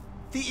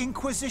 The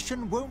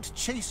Inquisition won't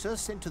chase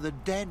us into the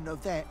den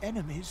of their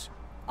enemies.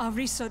 Our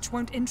research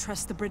won't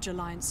interest the Bridge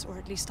Alliance, or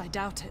at least I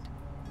doubt it.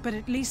 But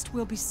at least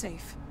we'll be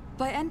safe.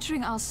 By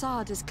entering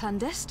Al-Sad as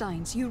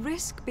clandestines, you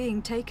risk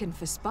being taken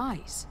for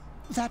spies.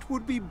 That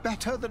would be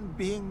better than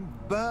being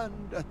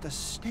burned at the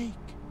stake.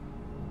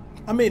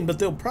 I mean, but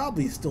they'll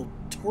probably still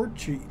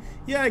torture you.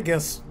 Yeah, I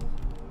guess.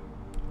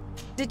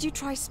 Did you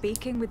try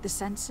speaking with the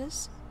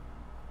censors?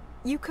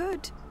 You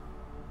could.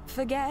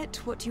 Forget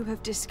what you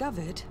have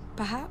discovered,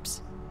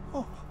 perhaps?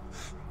 Oh,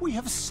 we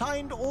have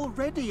signed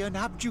already an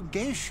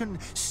abjugation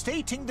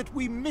stating that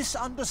we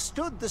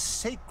misunderstood the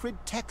sacred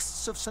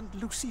texts of St.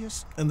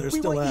 Lucius. And they're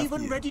still we were after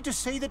even you. ready to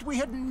say that we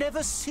had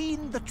never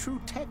seen the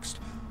true text,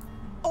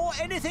 or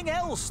anything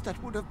else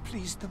that would have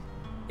pleased them.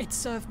 It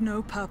served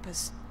no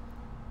purpose.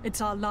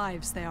 It's our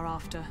lives they are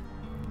after.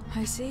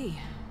 I see.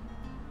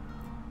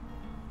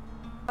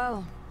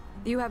 Well,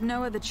 you have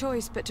no other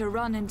choice but to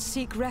run and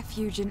seek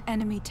refuge in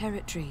enemy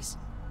territories.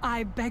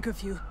 I beg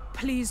of you,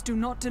 please do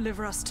not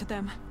deliver us to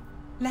them.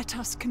 Let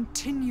us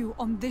continue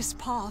on this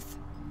path.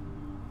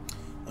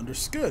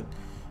 Understood.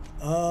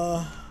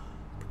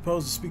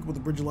 Propose to speak with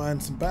the Bridge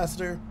Alliance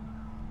ambassador.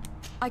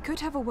 I could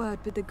have a word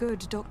with the good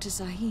Dr.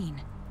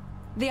 Serene,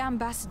 the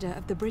ambassador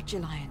of the Bridge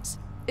Alliance.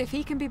 If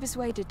he can be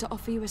persuaded to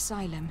offer you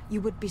asylum,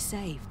 you would be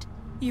saved.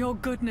 Your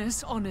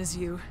goodness honors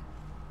you.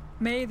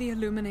 May the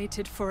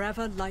Illuminated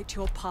forever light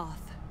your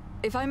path.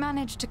 If I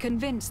manage to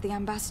convince the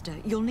ambassador,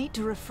 you'll need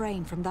to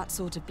refrain from that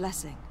sort of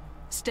blessing.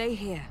 Stay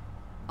here.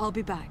 I'll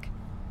be back.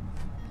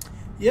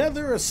 Yeah,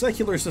 they're a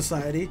secular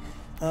society,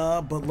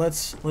 but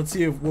let's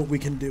see what we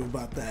can do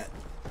about that.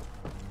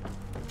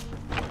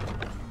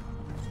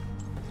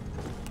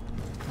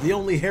 The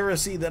only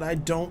heresy that I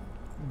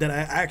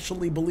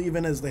actually believe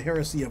in is the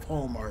heresy of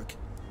Hallmark.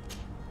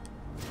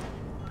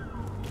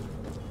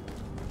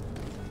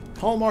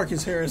 Hallmark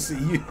is heresy.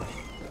 You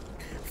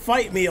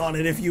fight me on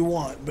it if you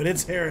want, but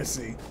it's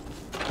heresy.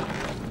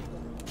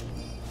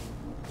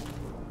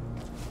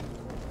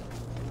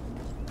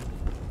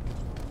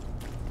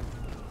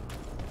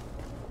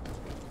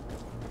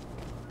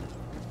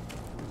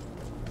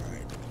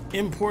 Alright.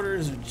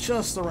 Importers are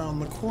just around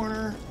the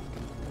corner.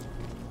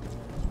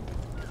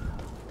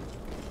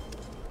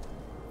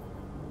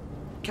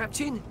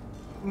 Captain,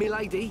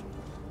 milady,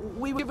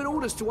 we were given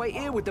orders to wait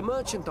here with the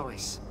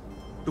merchandise.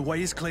 The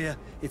way is clear.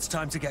 It's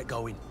time to get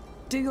going.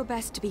 Do your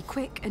best to be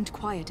quick and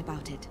quiet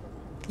about it.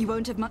 You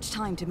won't have much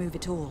time to move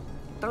at all.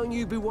 Don't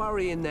you be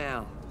worrying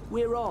now.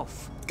 We're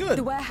off. Good.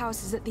 The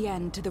warehouse is at the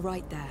end to the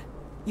right there.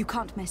 You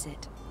can't miss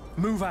it.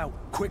 Move out.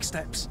 Quick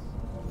steps.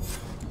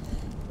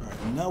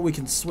 Alright, now we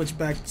can switch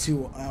back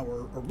to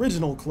our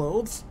original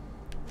clothes.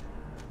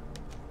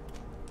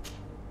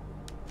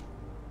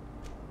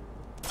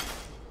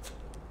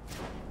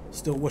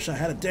 Still wish I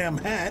had a damn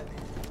hat.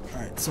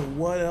 Alright, so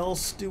what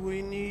else do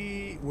we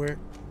need?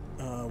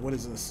 What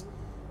is this?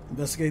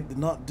 Investigate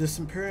the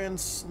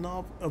disappearance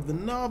of the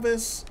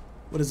novice.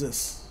 What is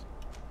this?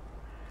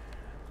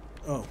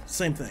 Oh,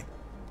 same thing.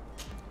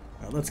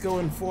 Alright, let's go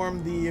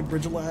inform the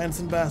Bridge Alliance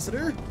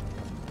ambassador.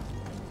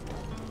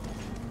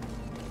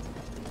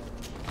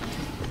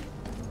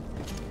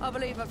 I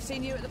believe I've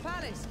seen you at the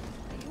palace.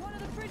 Are you one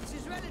of the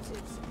prince's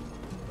relatives?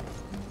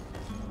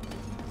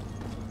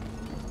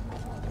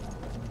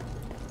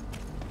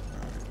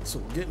 So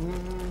we're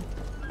getting...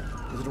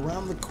 Is it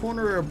around the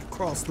corner or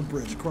across the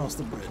bridge? Across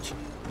the bridge.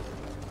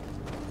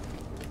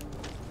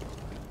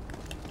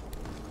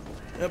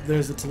 Yep,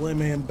 there's the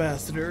Teleme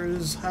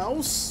ambassador's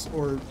house,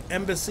 or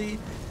embassy.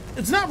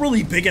 It's not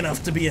really big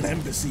enough to be an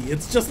embassy.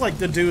 It's just like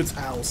the dude's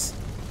house.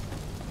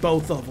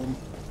 Both of them.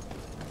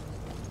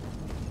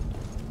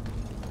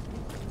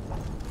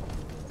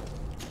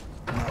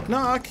 Knock,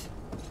 knock.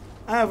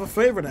 I have a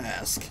favor to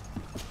ask.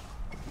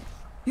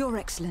 Your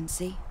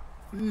Excellency.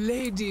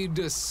 Lady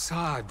De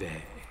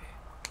Sardet.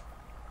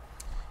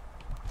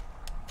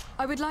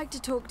 I would like to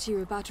talk to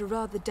you about a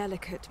rather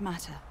delicate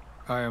matter.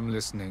 I am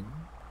listening.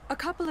 A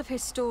couple of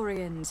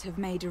historians have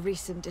made a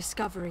recent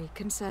discovery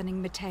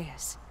concerning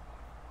Matthias,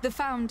 the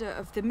founder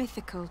of the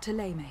mythical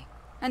Ptolemy,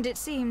 and it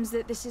seems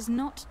that this is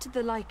not to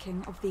the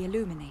liking of the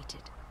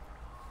Illuminated.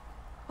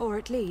 Or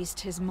at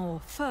least his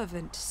more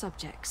fervent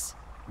subjects.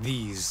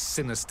 These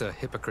sinister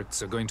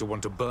hypocrites are going to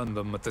want to burn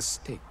them at the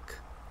stake.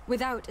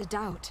 Without a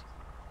doubt.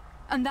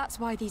 And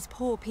that's why these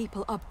poor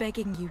people are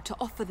begging you to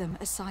offer them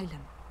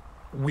asylum.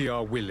 We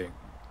are willing.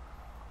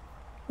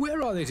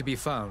 Where are they to be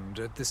found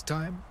at this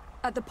time?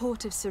 At the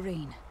port of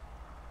Serene.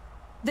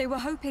 They were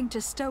hoping to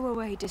stow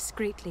away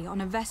discreetly on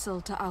a vessel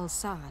to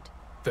Al-Sad.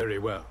 Very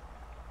well.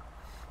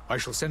 I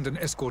shall send an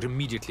escort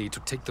immediately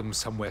to take them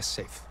somewhere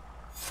safe.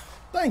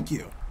 Thank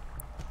you.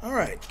 All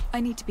right.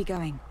 I need to be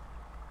going.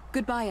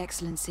 Goodbye,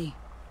 Excellency.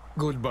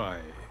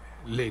 Goodbye,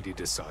 Lady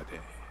De Sardet.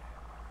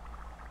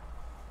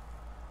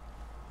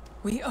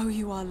 We owe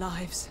you our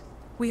lives.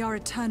 We are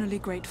eternally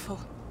grateful.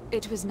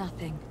 It was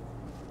nothing.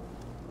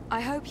 I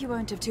hope you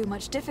won't have too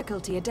much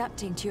difficulty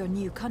adapting to your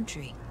new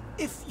country.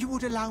 If you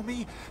would allow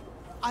me,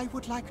 I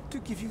would like to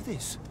give you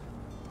this.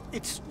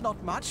 It's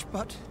not much,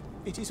 but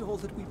it is all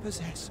that we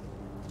possess.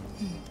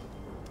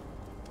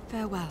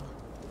 Farewell.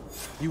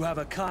 You have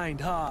a kind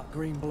heart,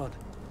 Greenblood.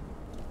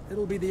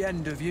 It'll be the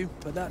end of you,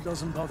 but that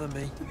doesn't bother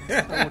me.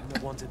 I wouldn't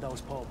have wanted those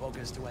poor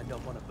buggers to end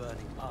up on a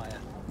burning pyre.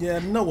 Yeah,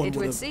 no one would. It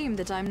would seem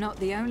that I'm not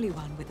the only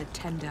one with a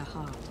tender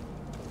heart.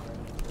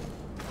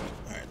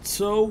 Alright,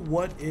 so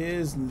what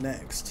is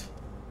next?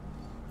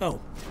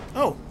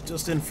 Oh,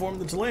 just inform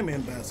the Ptolemy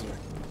ambassador.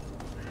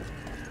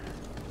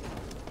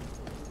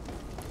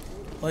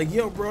 Like,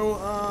 yo,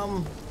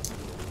 bro,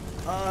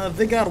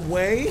 they got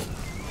away.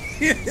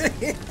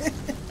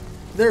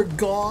 They're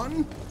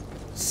gone.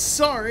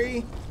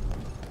 Sorry.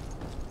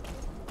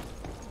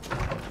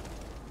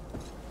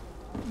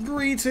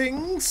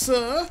 Greetings,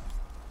 sir.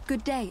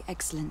 Good day,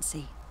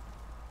 Excellency.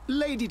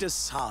 Lady De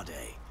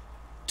Sardet,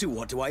 to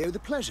what do I owe the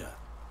pleasure?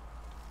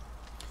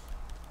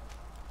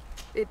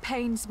 It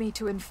pains me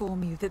to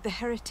inform you that the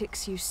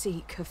heretics you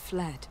seek have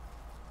fled.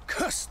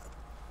 Curse them!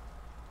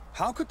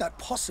 How could that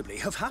possibly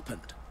have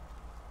happened?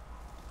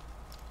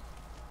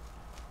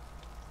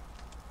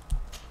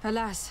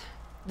 Alas,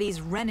 these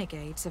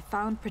renegades have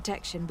found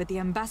protection with the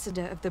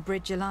ambassador of the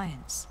Bridge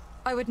Alliance.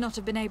 I would not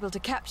have been able to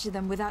capture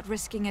them without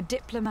risking a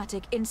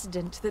diplomatic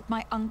incident that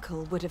my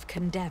uncle would have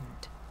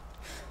condemned.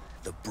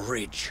 The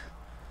bridge.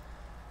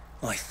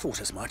 I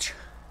thought as much.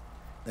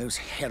 Those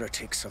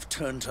heretics have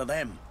turned to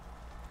them.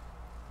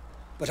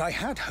 But I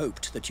had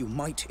hoped that you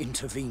might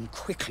intervene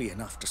quickly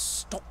enough to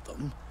stop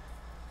them.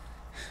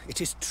 It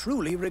is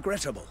truly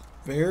regrettable.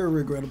 Very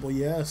regrettable,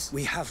 yes.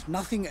 We have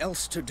nothing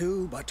else to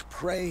do but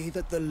pray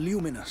that the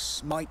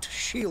Luminous might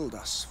shield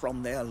us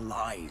from their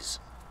lies.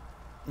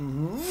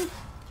 Mm-hmm.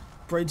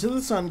 Pray to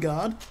the sun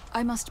god.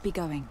 I must be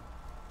going.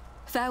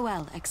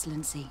 Farewell,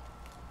 Excellency.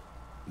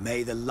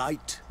 May the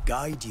light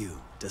guide you,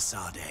 De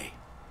Sardet.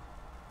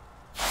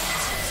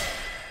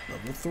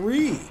 Level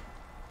 3.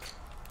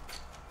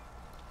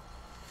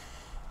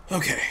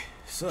 Okay,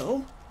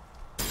 so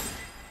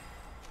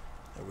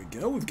there we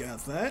go. We've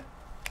got that.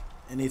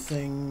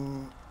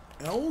 Anything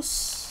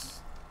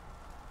else?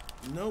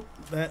 Nope.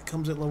 That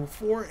comes at level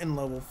 4 and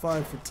level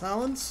 5 for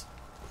talents.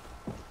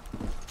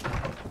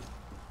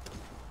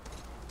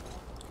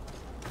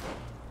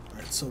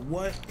 Alright, so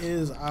what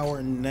is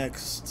our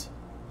next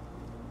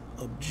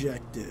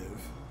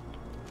objective?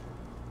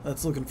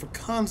 That's looking for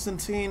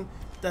Constantine.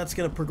 That's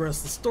going to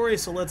progress the story,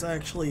 so let's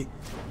actually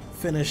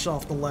finish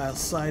off the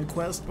last side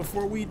quest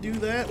before we do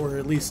that, or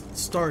at least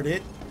start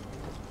it.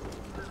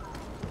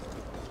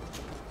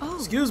 Oh,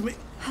 excuse me.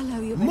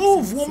 Hello, Your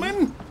Move, Excellency.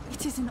 woman!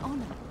 It is an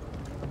honor.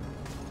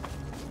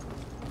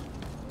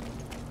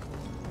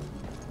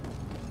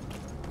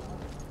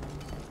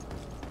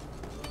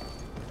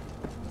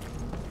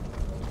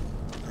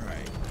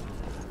 Alright.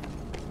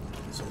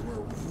 So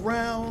we're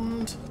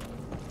round.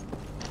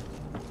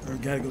 Or we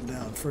gotta go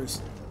down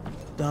first.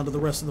 Down to the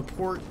rest of the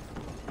port.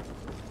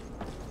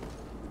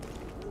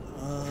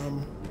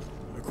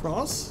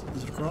 Across?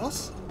 Is it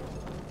across?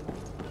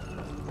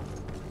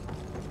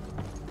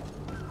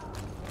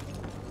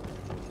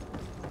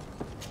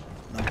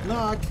 Knock,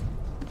 knock.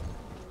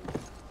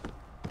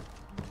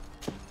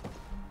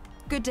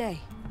 Good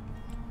day.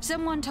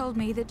 Someone told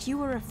me that you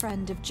were a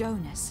friend of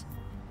Jonas,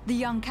 the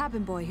young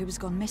cabin boy who was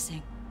gone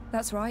missing.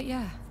 That's right,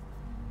 yeah.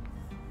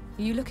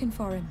 Are you looking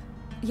for him?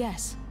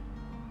 Yes.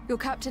 Your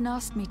captain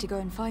asked me to go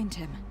and find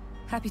him.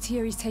 Happy to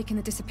hear he's taken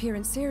the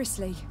disappearance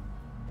seriously.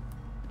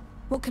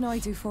 What can I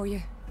do for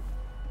you?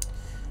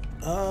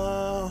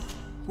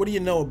 What do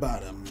you know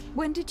about him?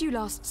 When did you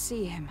last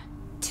see him?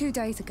 2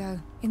 days ago,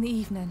 in the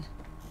evening.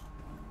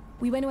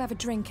 We went to have a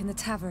drink in the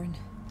tavern.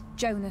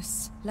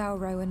 Jonas,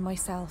 Lauro, and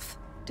myself.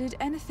 Did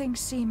anything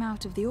seem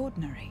out of the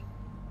ordinary?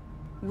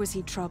 Was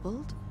he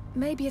troubled?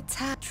 Maybe a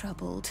tad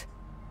troubled.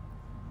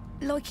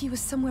 Like he was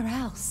somewhere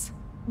else.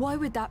 Why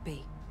would that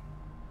be?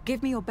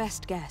 Give me your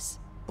best guess.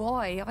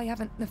 Boy, I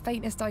haven't the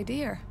faintest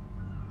idea.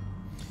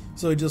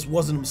 So he just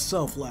wasn't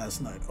himself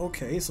last night.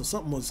 Okay, so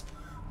something was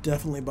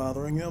definitely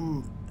bothering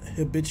him.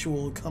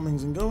 habitual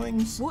comings and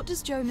goings. What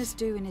does Jonas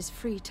do in his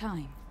free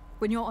time,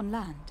 when you're on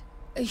land?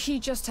 He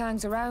just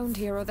hangs around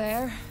here or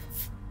there.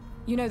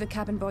 You know the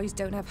cabin boys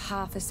don't have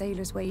half a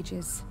sailor's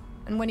wages.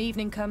 And when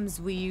evening comes,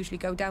 we usually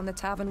go down the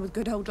tavern with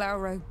good old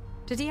Lauro.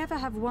 Did he ever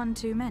have one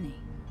too many?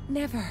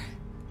 Never.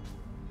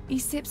 He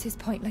sips his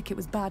pint like it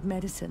was bad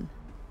medicine.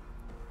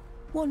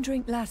 One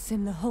drink lasts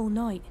him the whole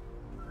night.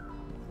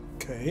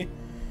 Okay,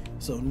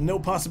 so no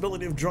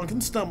possibility of drunken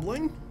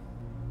stumbling.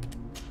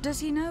 Does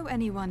he know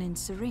anyone in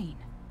Serene?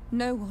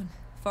 No one,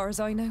 far as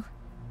I know.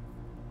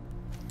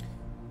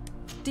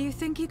 Do you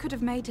think he could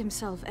have made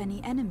himself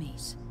any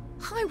enemies?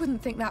 I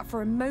wouldn't think that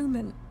for a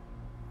moment.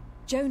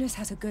 Jonas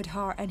has a good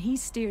heart and he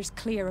steers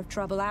clear of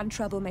trouble and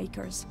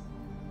troublemakers.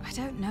 I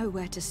don't know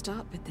where to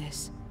start with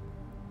this.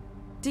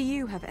 Do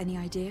you have any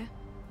idea?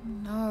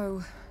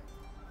 No.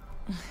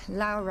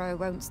 Lauro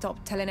won't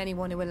stop telling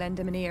anyone who will lend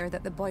him an ear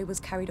that the boy was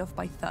carried off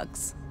by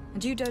thugs.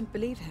 And you don't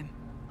believe him?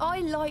 I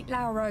like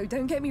Lauro,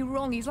 don't get me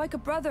wrong, he's like a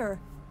brother.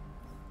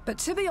 But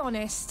to be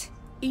honest,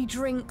 he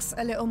drinks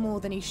a little more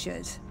than he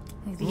should.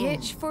 The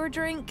itch for a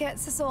drink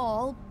gets us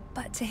all,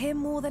 but to him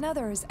more than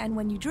others, and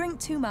when you drink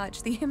too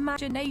much, the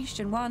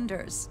imagination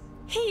wanders.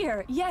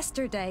 Here,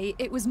 yesterday,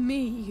 it was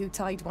me who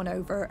tied one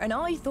over, and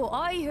I thought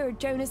I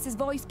heard Jonas's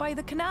voice by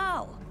the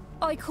canal.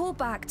 I called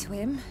back to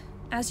him,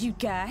 as you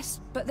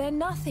guessed, but then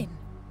nothing.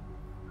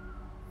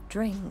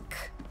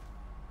 Drink.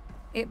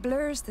 It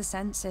blurs the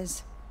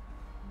senses.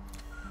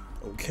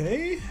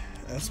 Okay,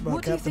 that's about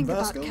what Captain do you think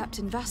Vasco? about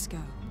Captain Vasco?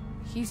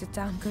 He's a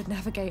damn good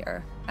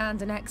navigator,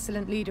 and an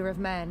excellent leader of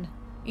men.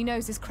 He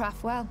knows his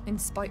craft well, in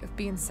spite of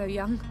being so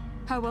young.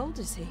 How old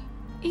is he?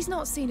 He's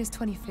not seen his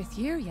 25th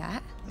year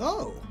yet.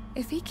 Oh.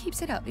 If he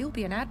keeps it up, he'll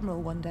be an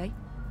admiral one day.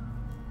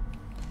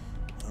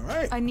 All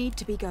right. I need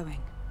to be going.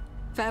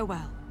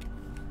 Farewell.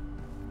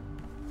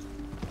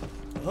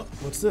 Oh,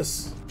 what's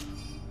this?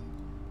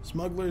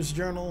 Smuggler's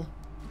journal.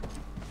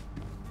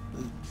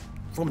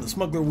 From the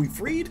smuggler we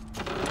freed?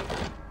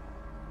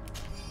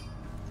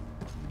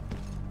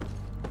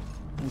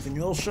 Anything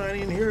else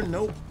shiny in here?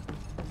 Nope.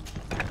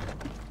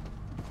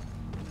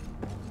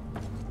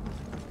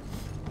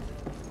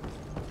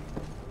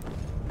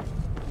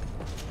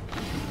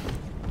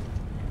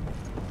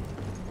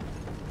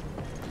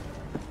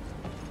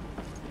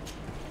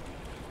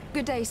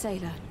 Good day,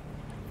 sailor.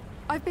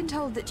 I've been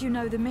told that you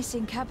know the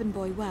missing cabin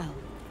boy well.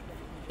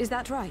 Is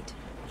that right?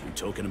 You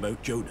talking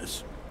about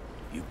Jonas?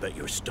 You bet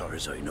your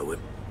stars I know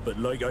him. But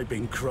like I've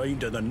been crying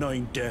to the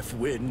 9 deaf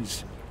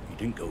winds, he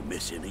didn't go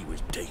missing, he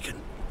was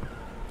taken.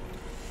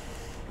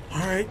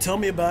 Alright, tell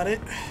me about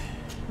it.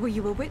 Were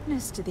you a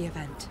witness to the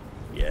event?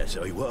 Yes,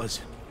 I was.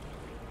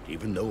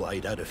 Even though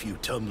I'd had a few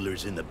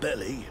tumblers in the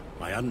belly,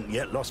 I hadn't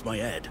yet lost my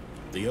head.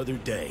 The other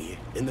day,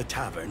 in the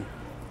tavern,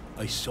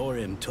 I saw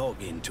him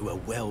talking to a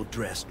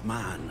well-dressed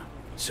man,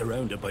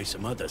 surrounded by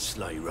some other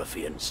sly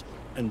ruffians.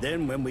 And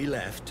then when we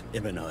left,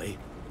 him and I,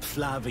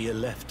 Flavia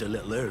left a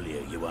little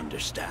earlier, you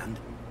understand.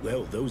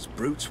 Well, those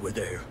brutes were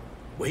there,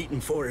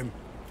 waiting for him.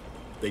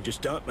 They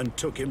just up and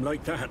took him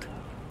like that.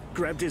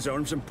 Grabbed his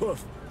arms and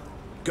poof.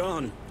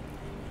 Gone.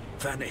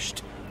 Vanished.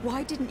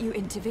 Why didn't you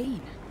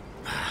intervene?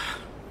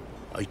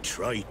 I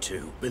tried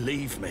to,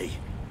 believe me.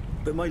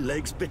 But my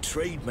legs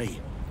betrayed me.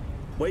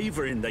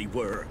 Wavering they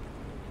were.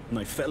 And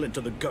I fell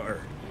into the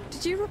gutter.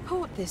 Did you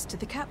report this to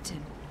the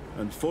captain?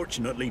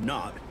 Unfortunately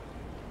not.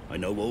 I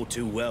know all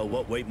too well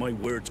what weight my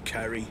words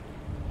carry.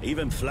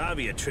 Even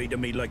Flavia treated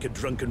me like a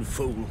drunken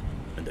fool.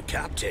 And the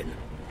captain?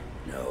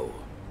 No,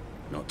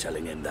 not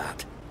telling him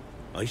that.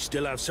 I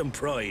still have some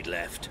pride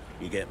left,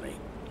 you get me?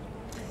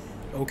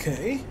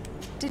 Okay.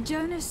 Did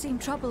Jonas seem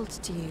troubled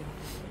to you,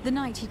 the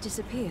night he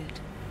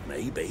disappeared?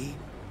 Maybe.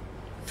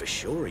 For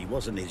sure he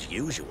wasn't his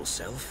usual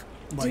self.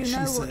 Do you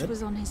know what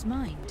was on his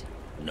mind?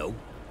 No.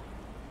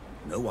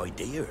 No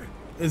idea.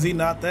 Is he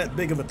not that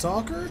big of a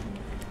talker?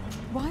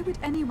 Why would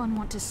anyone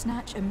want to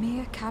snatch a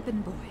mere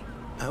cabin boy?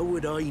 How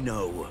would I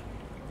know?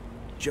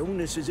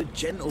 Jonas is a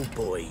gentle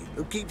boy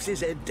who keeps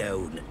his head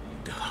down.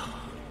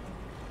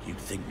 You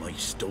think my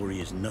story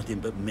is nothing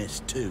but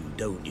mist too,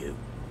 don't you?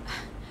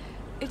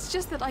 It's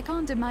just that I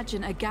can't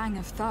imagine a gang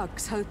of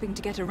thugs hoping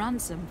to get a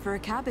ransom for a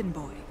cabin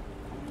boy.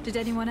 Did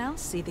anyone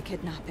else see the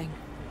kidnapping?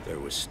 There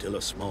was still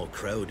a small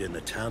crowd in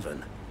the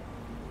tavern.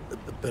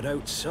 But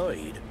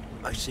outside,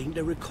 I seem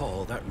to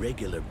recall that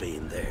regular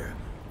being there.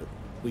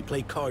 We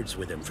play cards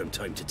with him from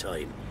time to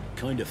time.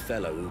 Kind of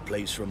fellow who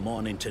plays from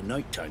morning to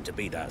night time to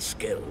be that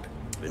skilled.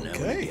 But now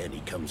and again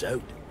he comes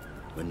out.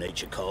 When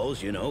nature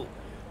calls, you know.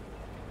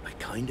 I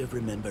kind of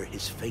remember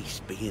his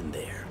face being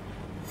there.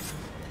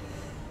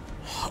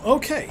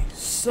 Okay,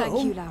 so...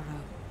 Thank you, Lauro.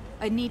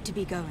 I need to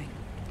be going.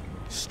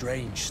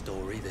 Strange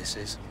story, this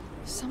is.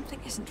 Something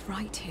isn't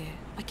right here.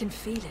 I can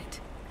feel it.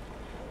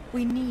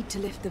 We need to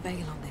lift the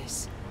veil on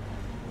this.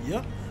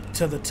 Yep.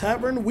 To the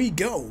tavern we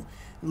go.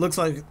 Looks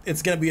like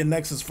it's going to be a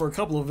nexus for a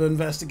couple of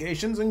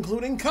investigations,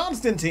 including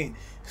Constantine.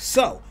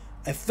 So,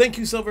 I thank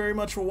you so very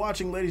much for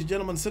watching, ladies and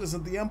gentlemen,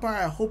 citizens of the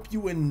Empire. I hope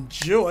you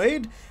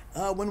enjoyed.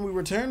 When we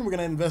return, we're going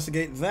to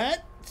investigate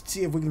that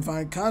see if we can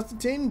find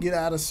Constantine, get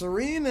out of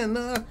Serene,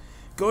 and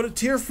go to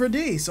Tier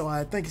 4D. So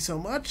I thank you so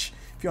much.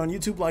 If you're on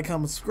YouTube, like,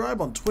 comment,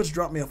 subscribe. On Twitch,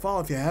 drop me a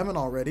follow if you haven't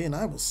already, and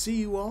I will see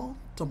you all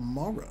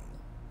tomorrow.